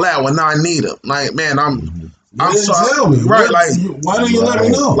people at when I need them? Like, man, I'm sorry. Tell me. Right, like, why don't you let me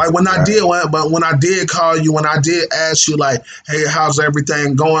know? Like when I did call you, when I did ask you, like, hey, how's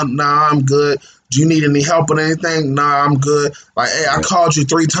everything going? Nah, I'm good. Do you need any help with anything? Nah, I'm good. Like, hey, I called you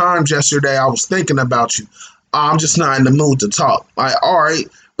 3 times yesterday. I was thinking about you. I'm just not in the mood to talk. Like, all right.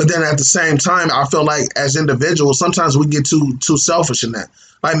 But then at the same time, I feel like as individuals, sometimes we get too selfish in that.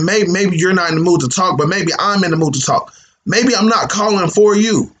 Like, maybe you're not in the mood to talk, but maybe I'm in the mood to talk. Maybe I'm not calling for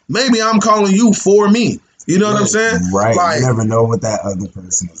you. Maybe I'm calling you for me. You know what I'm saying? Right. Like, you never know what that other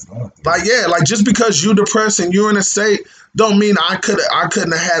person is going through. Like, yeah, like just because you're depressed and you're in a state don't mean I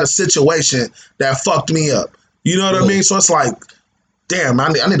couldn't have had a situation that fucked me up. You know what I mean? So it's like, damn, I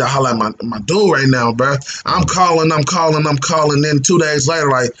need to holler at my dude right now, bro. I'm calling. Then 2 days later,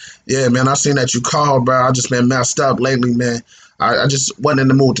 like, yeah, man, I seen that you called, bro. I just been messed up lately, man. I just wasn't in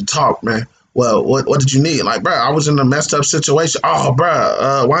the mood to talk, man. Well, what did you need? Like, bro, I was in a messed up situation. Oh,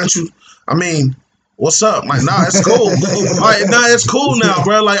 bro, why don't you? I mean, what's up? Like, nah, it's cool. Like, nah, it's cool now,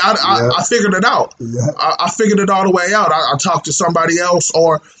 bro. Like, I figured it out. Yeah. I figured it all the way out. I talked to somebody else,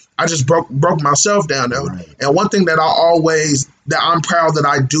 or I just broke myself down there. Right. And one thing that I'm proud that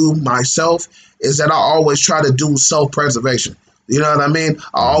I do myself is that I always try to do self-preservation. You know what I mean?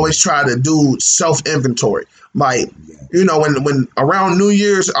 I always try to do self-inventory. Like, when around New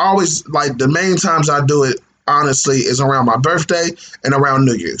Year's, I always, like, the main times I do it, honestly, is around my birthday and around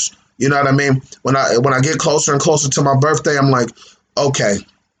New Year's. You know what I mean? When I get closer and closer to my birthday, I'm like, okay,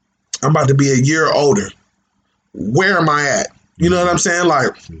 I'm about to be a year older. Where am I at? You know what I'm saying?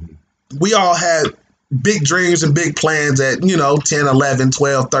 Like, we all had big dreams and big plans at, 10, 11,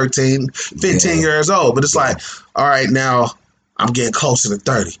 12, 13, 15 years old. But it's like, all right, now I'm getting closer to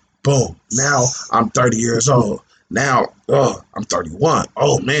 30. Boom. Now I'm 30 years old. Now, I'm 31.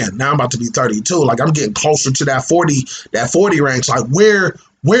 Oh, man, now I'm about to be 32. Like, I'm getting closer to that 40 range. Like,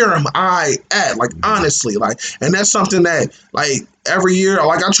 where am I at? Like, honestly, like, and that's something that, like, every year,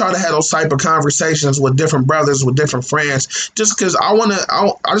 like, I try to have those type of conversations with different brothers, with different friends, just because I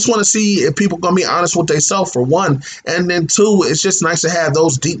just want to see if people gonna be honest with themselves, for one, and then two, it's just nice to have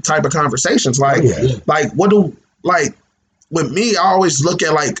those deep type of conversations. Like, with me, I always look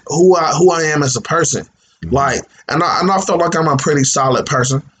at, like, who I am as a person. Like, and I feel like I'm a pretty solid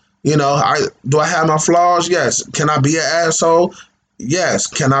person. Do I have my flaws? Yes. Can I be an asshole? Yes.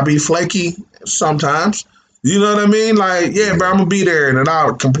 Can I be flaky? Sometimes. You know what I mean? Like, yeah, bro, I'm gonna be there, and then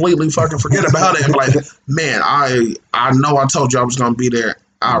I'll completely fucking forget about it. And like, man, I know I told you I was gonna be there.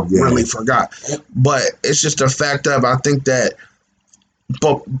 I really forgot. But it's just a fact of, I think that,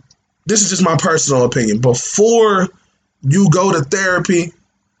 but this is just my personal opinion. Before you go to therapy,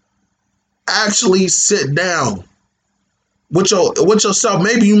 actually sit down with yourself.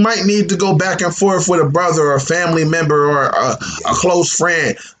 Maybe you might need to go back and forth with a brother or a family member or a close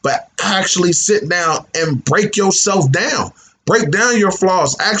friend, but actually sit down and break yourself down. Break down your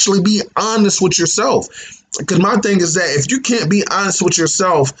flaws. Actually be honest with yourself. Because my thing is that if you can't be honest with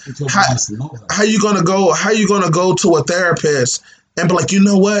yourself, how you gonna go to a therapist and be like, you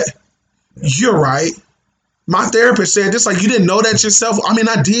know what? You're right. My therapist said this, like, you didn't know that yourself. I mean,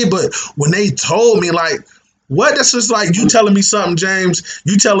 I did, but when they told me, like, what? That's just like you telling me something, James.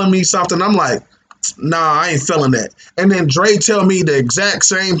 You telling me something. I'm like, nah, I ain't feeling that. And then Dre tell me the exact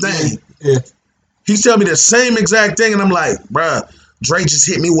same thing. Yeah. He tell me the same exact thing, and I'm like, bruh, Dre just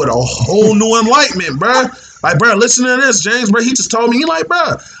hit me with a whole new enlightenment, bruh. Like, bruh, listen to this, James, bruh. He just told me, he like,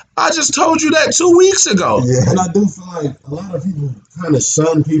 bruh, I just told you that 2 weeks ago. Yeah. And I do feel like a lot of people kind of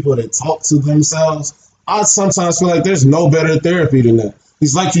shun people that talk to themselves. I sometimes feel like there's no better therapy than that.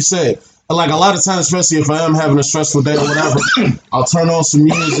 It's like you said, like a lot of times, especially if I am having a stressful day or whatever, I'll turn on some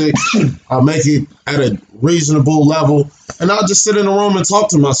music, I'll make it at a reasonable level, and I'll just sit in a room and talk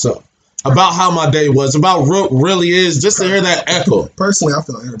to myself about how my day was, about what really is, just to hear that echo. Personally, I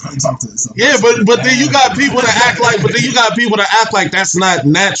feel like everybody talk to themselves. Yeah, but then you got people that act like that's not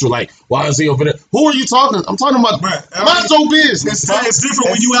natural. Like, why is he over there? Who are you talking? I'm talking about mind your business. It's different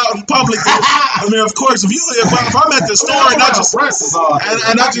when you out in public. I mean, of course, if I'm at the store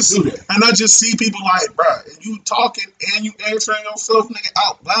and I just see people like, bro, you talking and you answering yourself, nigga,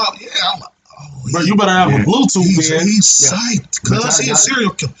 out loud. Yeah, I'm like, bro, you better have a Bluetooth. He's psyched because he's a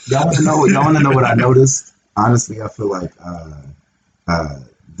serial killer. Y'all want to know what I noticed? Honestly, I feel like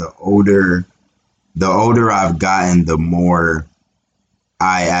the older I've gotten, the more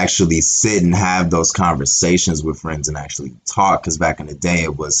I actually sit and have those conversations with friends and actually talk. Because back in the day,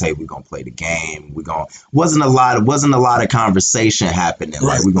 it was, hey, we're gonna play the game. Wasn't a lot of conversation happening.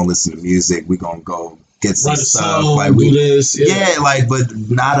 Right. Like, we're gonna listen to music. We're gonna go get some stuff. Like, we do this. Yeah, like, but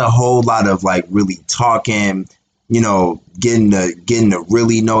not a whole lot of like really talking. You know, getting to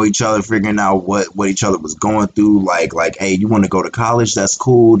really know each other, figuring out what each other was going through. Like, hey, you want to go to college? That's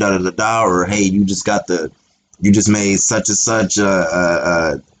cool. Da da da da. Or hey, you just made such and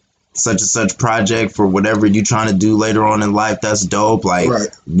such project for whatever you're trying to do later on in life. That's dope. Like,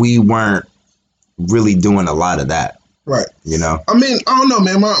 we weren't really doing a lot of that. Right. You know? I mean, I don't know,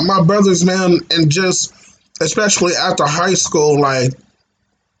 man. My brothers, man, and just especially after high school, like,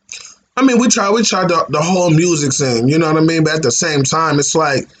 I mean, we tried the whole music thing, you know what I mean? But at the same time, it's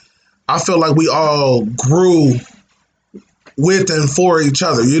like, I feel like we all grew with and for each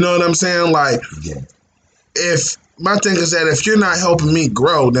other. You know what I'm saying? Like, if my thing is that if you're not helping me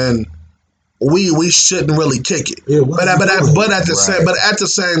grow, then we shouldn't really kick it. Yeah, but at the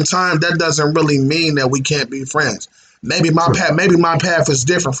same time, that doesn't really mean that we can't be friends. Maybe my path is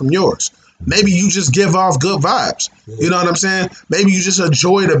different from yours. Maybe you just give off good vibes. You know what I'm saying? Maybe you just a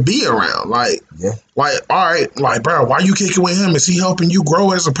joy to be around. Like, all right, like, bro, why you kicking with him? Is he helping you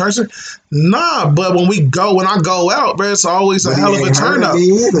grow as a person? Nah, but when I go out, bro, it's always a hell of a turn up.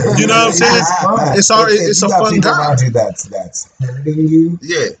 You know what I'm saying? It's a fun guy. That's hurting you.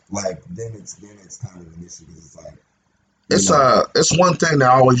 Yeah. Like, then it's kind of an issue. It's like, it's one thing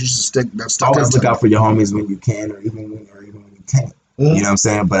that always used to stick. Always look out for your homies when you can, or even when you can't. You know what I'm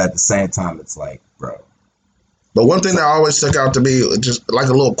saying? But at the same time, it's like, bro. But one thing that always stuck out to me, just like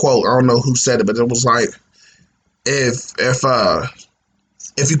a little quote. I don't know who said it, but it was like, if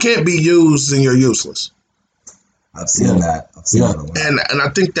you can't be used, then you're useless. I've seen that. And I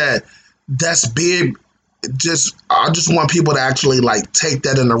think that's big. I just want people to actually like take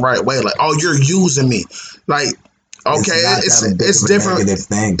that in the right way. Like, oh, you're using me. Like, okay, it's different.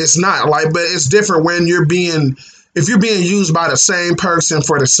 It's not like, but it's different when if you're being used by the same person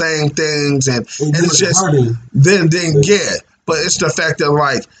for the same things, and it's just then yeah. But it's the fact that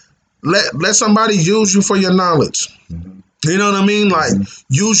like let somebody use you for your knowledge. Mm-hmm. You know what I mean? Like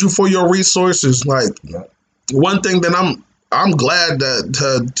use you for your resources. Like one thing that I'm glad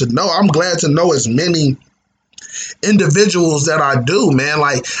to know. I'm glad to know as many individuals that I do, man.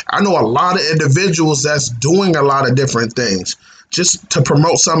 Like I know a lot of individuals that's doing a lot of different things just to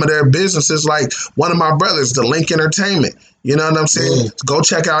promote some of their businesses. Like one of my brothers, The Link Entertainment. You know what I'm saying? Go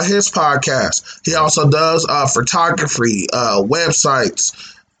check out his podcast. He also does photography, websites,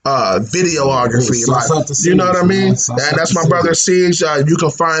 videography. Like, you know what I mean? That's my brother Siege. You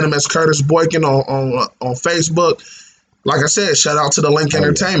can find him as Curtis Boykin on Facebook. Like I said, shout out to The Link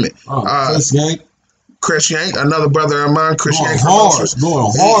Entertainment. Chris Yank, another brother of mine. Chris Yank going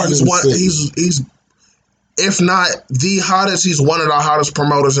hard. He's if not the hottest, he's one of the hottest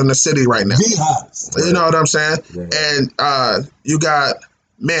promoters in the city right now. The hottest. You know what I'm saying? Yeah. And you got,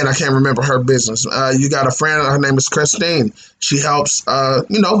 man, I can't remember her business. You got a friend, her name is Christine. She helps,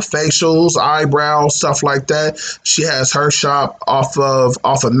 facials, eyebrows, stuff like that. She has her shop off of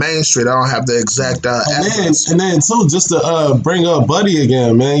Main Street. I don't have the exact address. And then too, just to bring up Buddy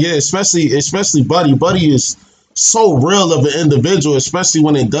again, man. Yeah, especially Buddy. Buddy is so real of an individual, especially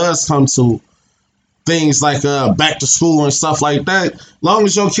when it does come to things like back to school and stuff like that. Long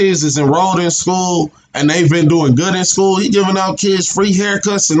as your kids is enrolled in school and they've been doing good in school, he giving out kids free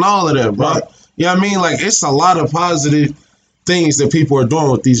haircuts and all of that, bro. Right. You know what I mean? Like, it's a lot of positive things that people are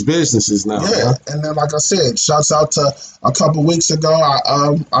doing with these businesses now. Yeah, bro. And then like I said, shouts out to a couple weeks ago,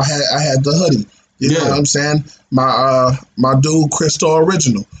 I had the hoodie. You know what I'm saying? My dude Crystal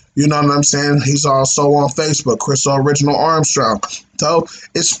Original. You know what I'm saying? He's also on Facebook, Crystal Original Armstrong. So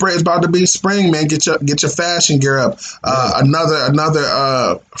it's about to be spring, man. Get your fashion gear up.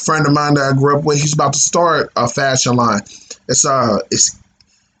 Another friend of mine that I grew up with, he's about to start a fashion line. It's I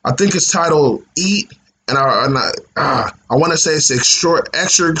think it's titled Eat, and I want to say it's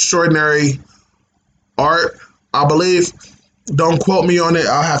extraordinary art, I believe. Don't quote me on it.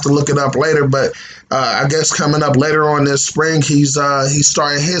 I'll have to look it up later. But I guess coming up later on this spring, he's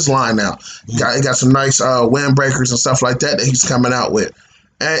starting his line now. He got some nice windbreakers and stuff like that he's coming out with.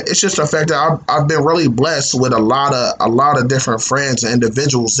 And it's just the fact that I've been really blessed with a lot of different friends and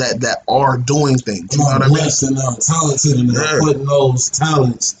individuals that are doing things. You know what I mean? Blessed and talented and putting those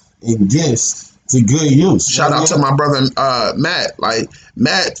talents and gifts to good use. Shout out to my brother Matt. Like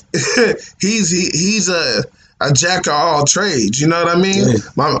Matt, he's a jack of all trades, you know what I mean? Yeah.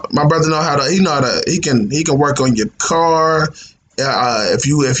 My brother he can work on your car. If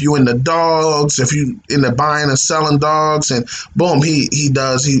you in the dogs, if you in the buying and selling dogs, and boom, he's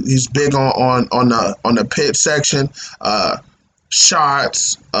big on the pit section,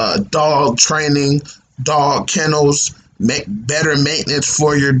 shots, dog training, dog kennels, make better maintenance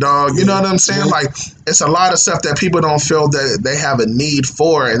for your dog. You know what I'm saying? Like, it's a lot of stuff that people don't feel that they have a need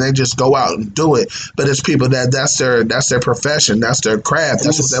for, and they just go out and do it. But it's people that's their profession, that's their craft,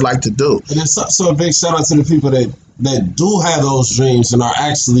 that's what they like to do. And it's so a big shout out to the people that do have those dreams and are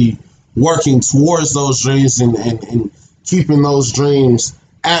actually working towards those dreams and keeping those dreams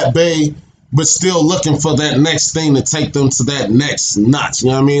at bay, but still looking for that next thing to take them to that next notch. You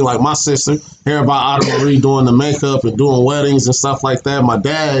know what I mean? Like my sister, hear about Ada Marie doing the makeup and doing weddings and stuff like that. My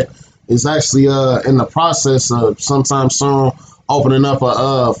dad is actually in the process of sometime soon opening up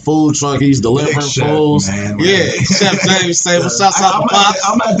a food truck. He's delivering foods. Chef James Table. Shouts out to Pop.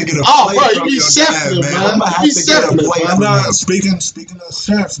 I'm going to have to get a plate. Oh, bro, you be chefing, man. I'm going to have to get a plate. Speaking of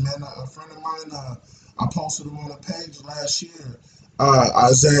chefs, man, a friend of mine, I posted him on the page last year.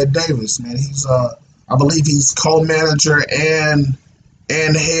 Isaiah Davis, man, he's I believe he's co-manager and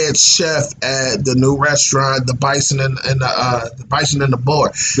head chef at the new restaurant, the Bison and the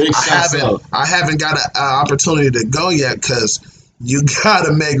Boar. I haven't got an opportunity to go yet because you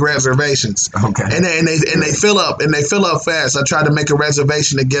gotta make reservations. Okay. And they fill up fast. I tried to make a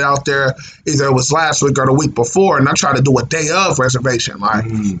reservation to get out there. Either it was last week or the week before, and I tried to do a day of reservation. Like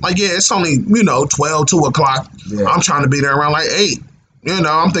it's only 12, 2 o'clock. Yeah. I'm trying to be there around like 8.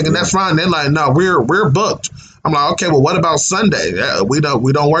 I'm thinking that's fine. They're like, no, we're booked. I'm like, okay, well, what about Sunday? Yeah, we don't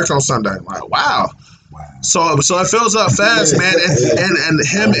work on Sunday. I'm like, wow. So it fills up fast, man. And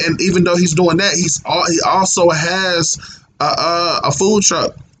him, and even though he's doing that, he also has a food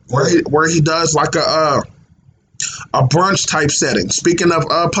truck where he does like a brunch type setting. Speaking of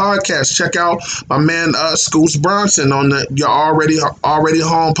podcasts, check out my man Scoots Bronson on the Your Already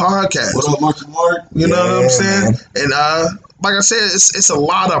Home podcast. What up, Mark? You know what I'm saying? And like I said, it's a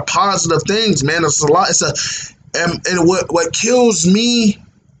lot of positive things, man. It's a lot. And what kills me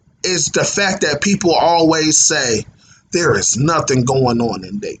is the fact that people always say there is nothing going on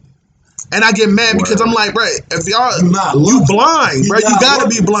in Dayton. And I get mad because I'm like, bro, if you blind, bro, you gotta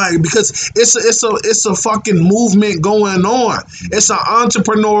be blind because it's a fucking movement going on. It's an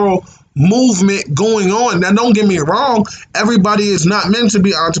entrepreneurial movement going on. Now, don't get me wrong. Everybody is not meant to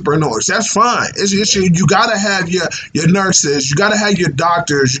be entrepreneurs. That's fine. You gotta have your nurses. You gotta have your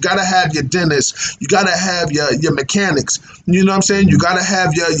doctors. You gotta have your dentists. You gotta have your mechanics. You know what I'm saying? You gotta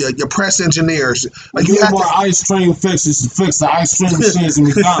have your press engineers. Like you have more ice cream fixes to fix the ice cream machines in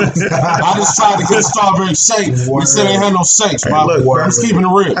McDonald's. I just tried to get a strawberry shake. They said they had no shakes, bro. I'm just keeping it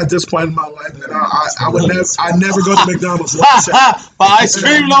real. At this point in my life, man, I never go to McDonald's. For ice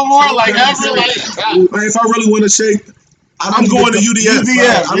cream no more. Like if I really want to shake, I'm going to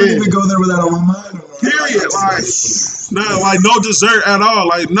UDF. I don't even go there without on my mind. Period. Like no dessert at all.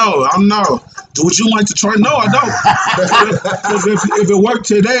 Like no, I'm no. would you like to try? No, I don't. Because if it worked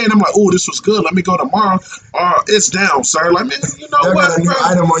today and I'm like, oh, this was good, let me go tomorrow. It's down, sir. Like, man, you know what? Got a new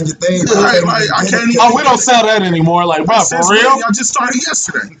item on your thing. Right, like, I can't even. Oh, we don't sell that anymore. Like, bro, for real? I just started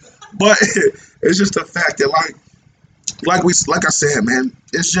yesterday. But it's just the fact that, like I said, man,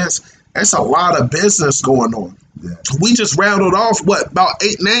 it's a lot of business going on. Yeah. We just rattled off about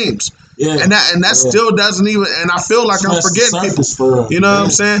 8 names. Yeah. And that still doesn't even, and I feel like I'm forgetting people. You know what I'm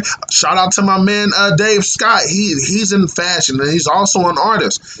saying? Shout out to my man Dave Scott. He's in fashion and he's also an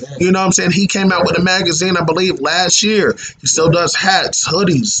artist. Yeah. You know what I'm saying? He came out with a magazine, I believe, last year. He still does hats,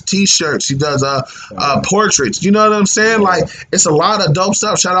 hoodies, t-shirts. He does portraits. You know what I'm saying? Like, it's a lot of dope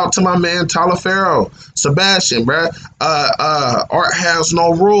stuff. Shout out to my man Talaferro, Sebastian, bruh. Art Has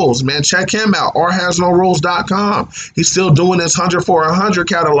No Rules, man. Check him out. arthasnorules.com. He's still doing his 100 for 100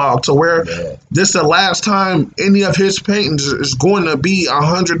 catalog to where this is the last time any of his paintings is going to be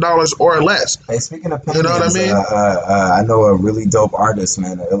 $100 or less. Hey, speaking of paintings, you know what I mean? I know a really dope artist,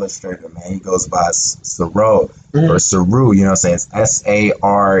 man, an illustrator, man. He goes by Saru, or Saru, you know what I'm saying? It's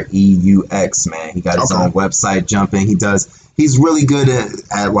Sareux, man. He got his own website, Jumping. He's really good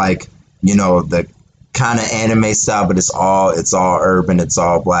at like, you know, the kind of anime style, but it's all urban, it's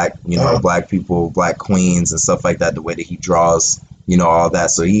all black, you know, black people, black queens and stuff like that, the way that he draws, you know, all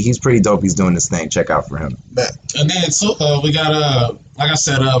that. So he's pretty dope. He's doing this thing. Check out for him. And then too, we got like I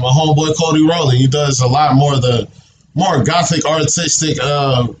said, my homeboy Cody Rowley. He does a lot more of the more gothic, artistic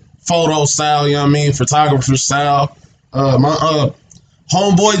photo style, you know what I mean, photographer style. My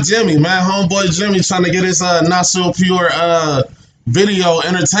homeboy Jimmy, man, trying to get his not so pure video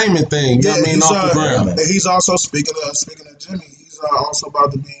entertainment thing. You know what I mean, off the ground. And he's also speaking of Jimmy, he's also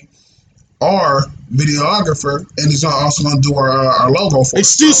about to be our videographer, and he's also going to do our logo for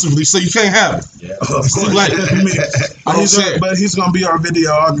exclusively, so you can't have it. Yeah, of course. Like, but he's going to be our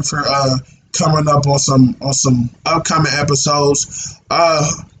videographer coming up on some upcoming episodes.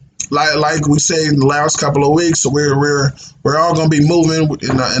 Like we said in the last couple of weeks, we're all going to be moving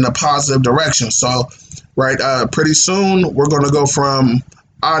in a positive direction. So, pretty soon we're going to go from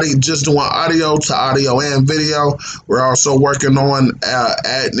just doing audio to audio and video. We're also working on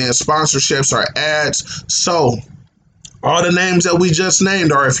adding in sponsorships or ads. So all the names that we just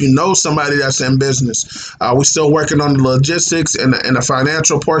named, or if you know somebody that's in business, we're still working on the logistics and the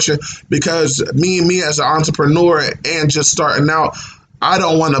financial portion, because me as an entrepreneur and just starting out, I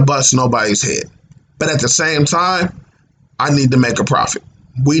don't want to bust nobody's head. But at the same time, I need to make a profit.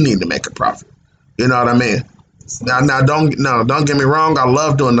 We need to make a profit. You know what I mean? Now, don't get me wrong. I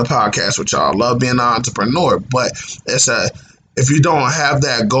love doing the podcast with y'all. I love being an entrepreneur, but if you don't have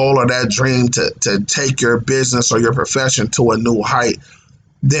that goal or that dream to take your business or your profession to a new height,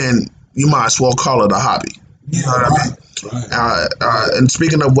 then you might as well call it a hobby. You know what I mean? Right. And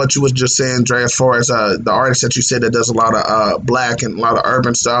speaking of what you was just saying, Dre, as far as the artist that you said that does a lot of black and a lot of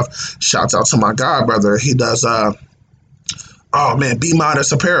urban stuff, shouts out to my god brother. He does Be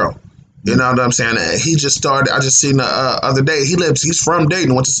Modest Apparel. You know what I'm saying? He just started. I just seen the other day. He's from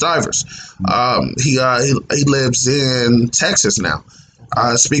Dayton. Went to Stivers. He lives in Texas now.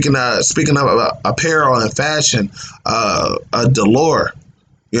 Speaking of apparel and fashion, Delore.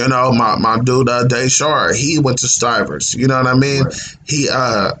 You know, my dude Deshar. He went to Stivers. You know what I mean? Right.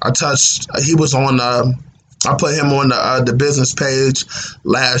 He was on. I put him on the business page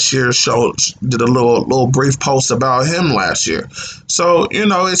last year. Did a little brief post about him last year. So you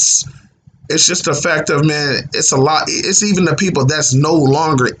know, it's just the fact of, man, it's a lot. It's even the people that's no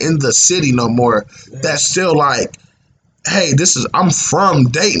longer in the city no more that's still like, hey, I'm from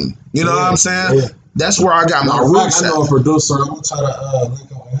Dayton. You know what I'm saying? Yeah. That's where I got my roots at. I know a producer. I'm going to try to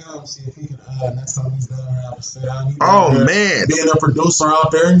link up with him, see if he can, next time he's down here, I will sit down. Man. Being a producer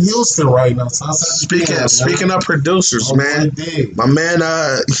out there in Houston right now. So speaking of producers, man, my man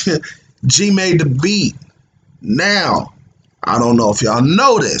G made the beat. Now, I don't know if y'all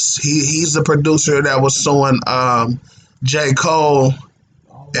know this. He's the producer that was suing J. Cole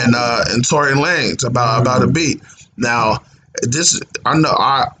and Tory Lanez about a beat. Now, this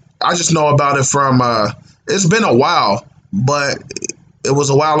I just know about it from it's been a while, but it was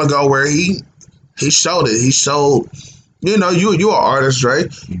a while ago where he showed it. He showed, you know, you're an artist,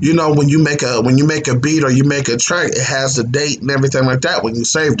 right? You know, when you make a beat or you make a track, it has the date and everything like that when you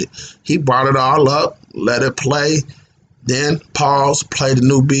saved it. He brought it all up, let it play. Then pause, play the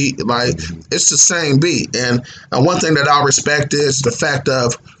new beat. Like, it's the same beat. And one thing that I respect is the fact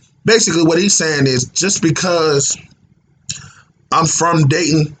of basically what he's saying is, just because I'm from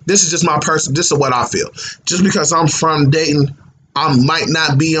Dayton, this is just my person. This is what I feel. Just because I'm from Dayton, I might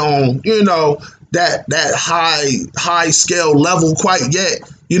not be on, you know, that high scale level quite yet.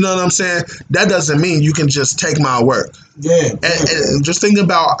 You know what I'm saying? That doesn't mean you can just take my work. Yeah. And just think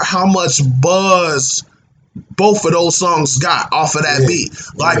about how much buzz both of those songs got off of that beat.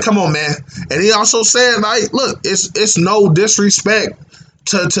 Like, come on, man. And he also said, like, look, it's no disrespect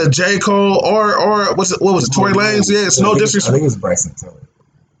to J. Cole or what was it, Tory Lanez? Yeah, it's no disrespect. I think it was Bryson Tiller.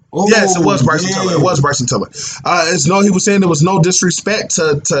 Oh, yes, it was Bryson Tiller. It was Bryson Tiller. He was saying there was no disrespect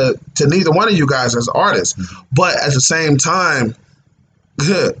to neither one of you guys as artists, but at the same time,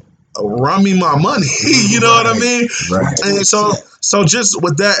 run me my money. You know what I mean? Right. And so just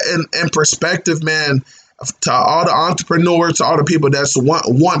with that in perspective, man, to all the entrepreneurs, to all the people that's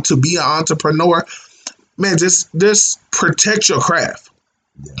want to be an entrepreneur, man, just protect your craft.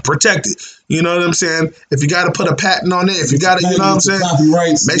 Yeah. Protect it. You know what I'm saying? If you got to put a patent on it, if you got to, you know what I'm saying?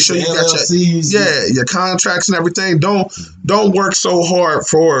 Make sure you got your contracts and everything. Don't work so hard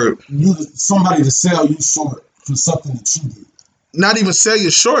for somebody to sell you short for something that you did. Not even sell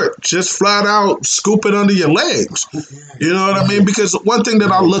you short, just flat out scoop it under your legs. You know what I mean? Because one thing that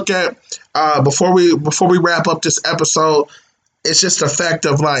I look at before we wrap up this episode, it's just the fact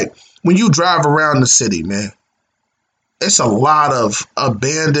of, like, when you drive around the city, man, it's a lot of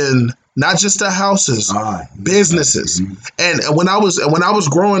abandoned, not just the houses, businesses. And when I was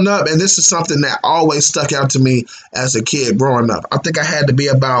growing up, and this is something that always stuck out to me as a kid growing up. I think I had to be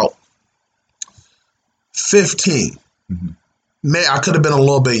about 15. Man, I could have been a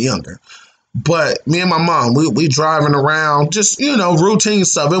little bit younger. But me and my mom, we driving around, just, you know, routine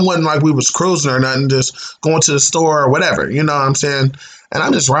stuff. It wasn't like we was cruising or nothing, just going to the store or whatever. You know what I'm saying? And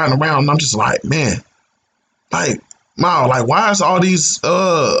I'm just riding around, and I'm just like, man, like, wow, like, why is all these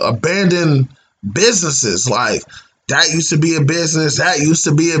abandoned businesses? Like, that used to be a business. That used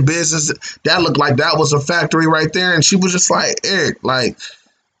to be a business. That looked like that was a factory right there. And she was just like, Eric, like,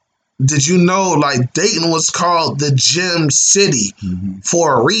 did you know, like, Dayton was called the Gym City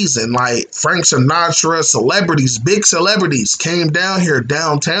for a reason? Like, Frank Sinatra, celebrities, big celebrities came down here.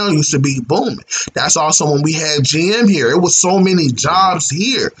 Downtown used to be booming. That's also when we had GM here. It was so many jobs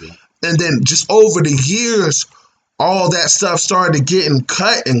here. And then just over the years, all that stuff started getting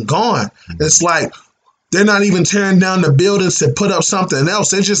cut and gone. It's like they're not even tearing down the buildings to put up something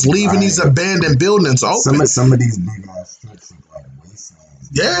else. They're just leaving these abandoned buildings open. Some of these big ass strips look like wastelands.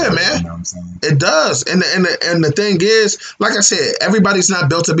 Yeah, man. You know what I'm saying? It does. And the thing is, like I said, everybody's not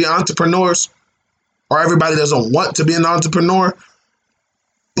built to be entrepreneurs, or everybody doesn't want to be an entrepreneur.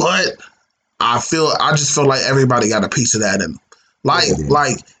 But I just feel like everybody got a piece of that in them.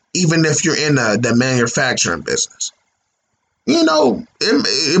 Like even if you're in the manufacturing business, you know,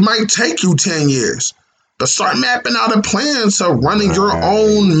 it might take you 10 years. But start mapping out a plan to running your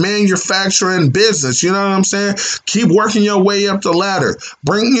own manufacturing business. You know what I'm saying? Keep working your way up the ladder.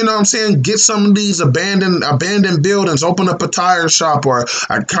 You know what I'm saying? Get some of these abandoned buildings. Open up a tire shop or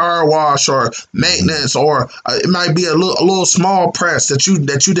a car wash or maintenance, or it might be a little small press that you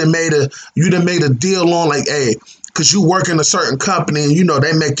done made a deal on. Like, hey, because you work in a certain company and you know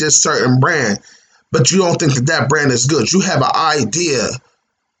they make this certain brand, but you don't think that brand is good. You have an idea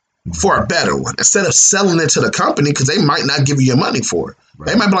for a better one. Instead of selling it to the company, because they might not give you your money for it. Right.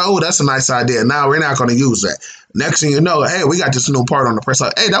 They might be like, oh, that's a nice idea. Now we're not going to use that. Next thing you know, hey, we got this new part on the press.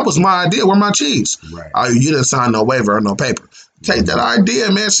 Like, hey, that was my idea. Where my cheese? Right. You didn't sign no waiver or no paper. Take that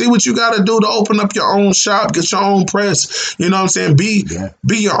idea, man. See what you got to do to open up your own shop, get your own press. You know what I'm saying? Be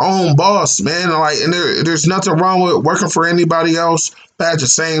your own boss, man. Like, and there's nothing wrong with working for anybody else. But at the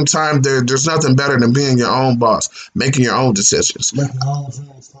same time, there's nothing better than being your own boss, making your own decisions.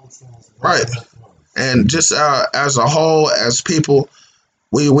 Right. And just as a whole, as people,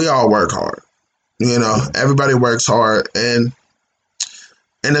 we all work hard. You know, everybody works hard, and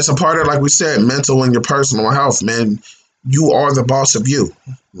it's a part of, like we said, mental and your personal health, man. You are the boss of you.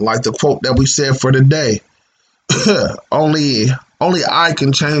 Like the quote that we said for the day. Only I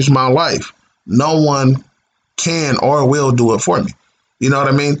can change my life. No one can or will do it for me. You know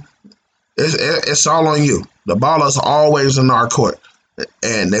what I mean? It's all on you. The ball is always in our court.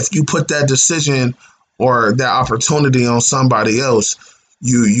 And if you put that decision or that opportunity on somebody else,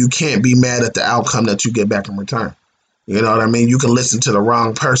 you can't be mad at the outcome that you get back in return. You know what I mean? You can listen to the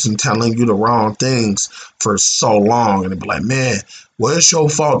wrong person telling you the wrong things for so long and be like, man, well, it's your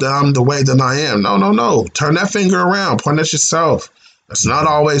fault that I'm the way that I am. No. Turn that finger around. Point at yourself. It's not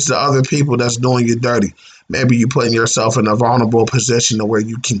always the other people that's doing you dirty. Maybe you're putting yourself in a vulnerable position to where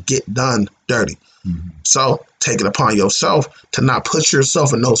you can get done dirty. Mm-hmm. So take it upon yourself to not put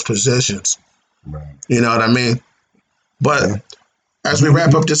yourself in those positions. Right. You know what I mean? But as we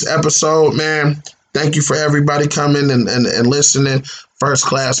wrap up this episode, man, thank you for everybody coming and listening. First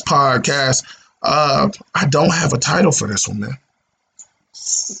Class Podcast. I don't have a title for this one, man.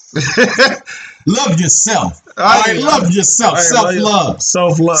 Love yourself. All right, love yourself. Self-love.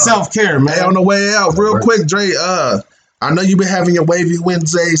 Self-love. Self-care, man. Hey, on the way out, real quick, Dre, I know you've been having your Wavy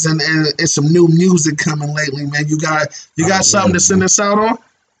Wednesdays and some new music coming lately, man. You got something to send us out on?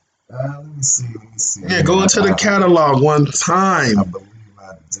 Let me see. Yeah, go into the catalog one time. I believe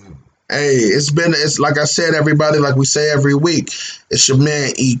I do. Hey, it's like I said, everybody, like we say every week, it's your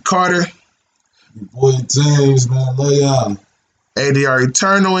man E. Carter. Your boy James, man. Love y'all. ADR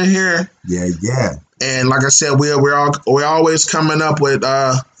Eternal in here. Yeah. And like I said, we're always coming up with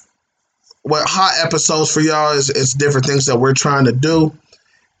what hot episodes for y'all is different things that we're trying to do.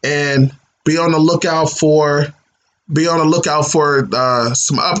 And be on the lookout for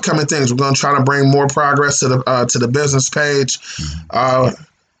some upcoming things. We're going to try to bring more progress to the business page.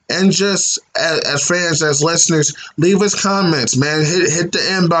 And just as fans, as listeners, leave us comments, man. Hit the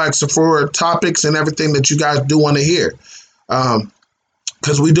inbox for topics and everything that you guys do want to hear.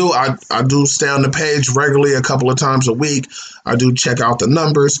 Because I do stay on the page regularly a couple of times a week. I do check out the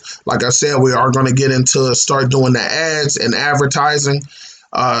numbers. Like I said, we are going to start doing the ads and advertising.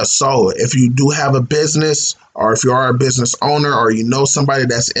 So if you do have a business, or if you are a business owner, or you know somebody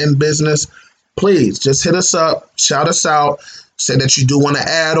that's in business, please just hit us up, shout us out, say that you do want to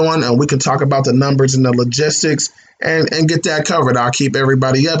add on, and we can talk about the numbers and the logistics and get that covered. I'll keep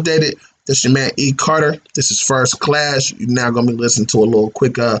everybody updated. This is your man E. Carter. This is First Class. You're now going to be listening to a little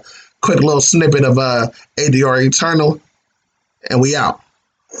quick little snippet of ADR Eternal, and we out.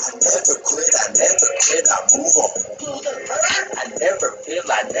 I never quit, I move on. I never feel,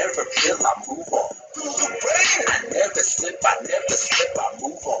 I move on. I never slip, I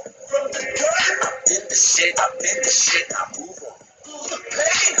move on. From the dirt, I'm in the shit, I move on.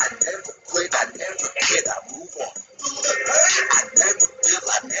 I never quit, I move on. I never feel,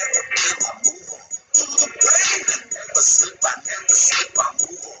 I move on. I never slip, I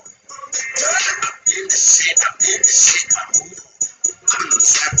move on. From the dirt, I'm in the shit, I move on. I've been on the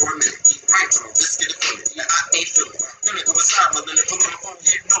side for a minute. Eat right on, let's get it feeling. Yeah, I ain't feeling. Then I go inside, but then I put on the phone,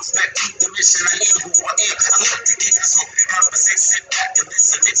 hit notes back, keep the mission. I am who I am. I love to get this hope. Conversation, sit back and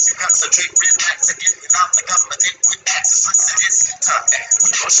listen. If you concentrate, relax again. Without the conversation with access, listen, it's time. We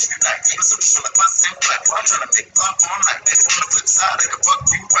gon' shoot you like me. So just wanna bust and clap. I'm trying to make love all night. That's on the flip side, I can fuck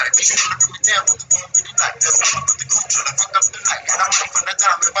you right. But you wanna bring me down, but the phone pretty night. Cause I'm up with the crew, trying to fuck up the night. And I'm out from the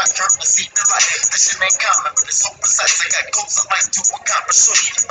diamond, by turn to see the light. This shit ain't common, but it's so precise. I got goals I like to accomplish.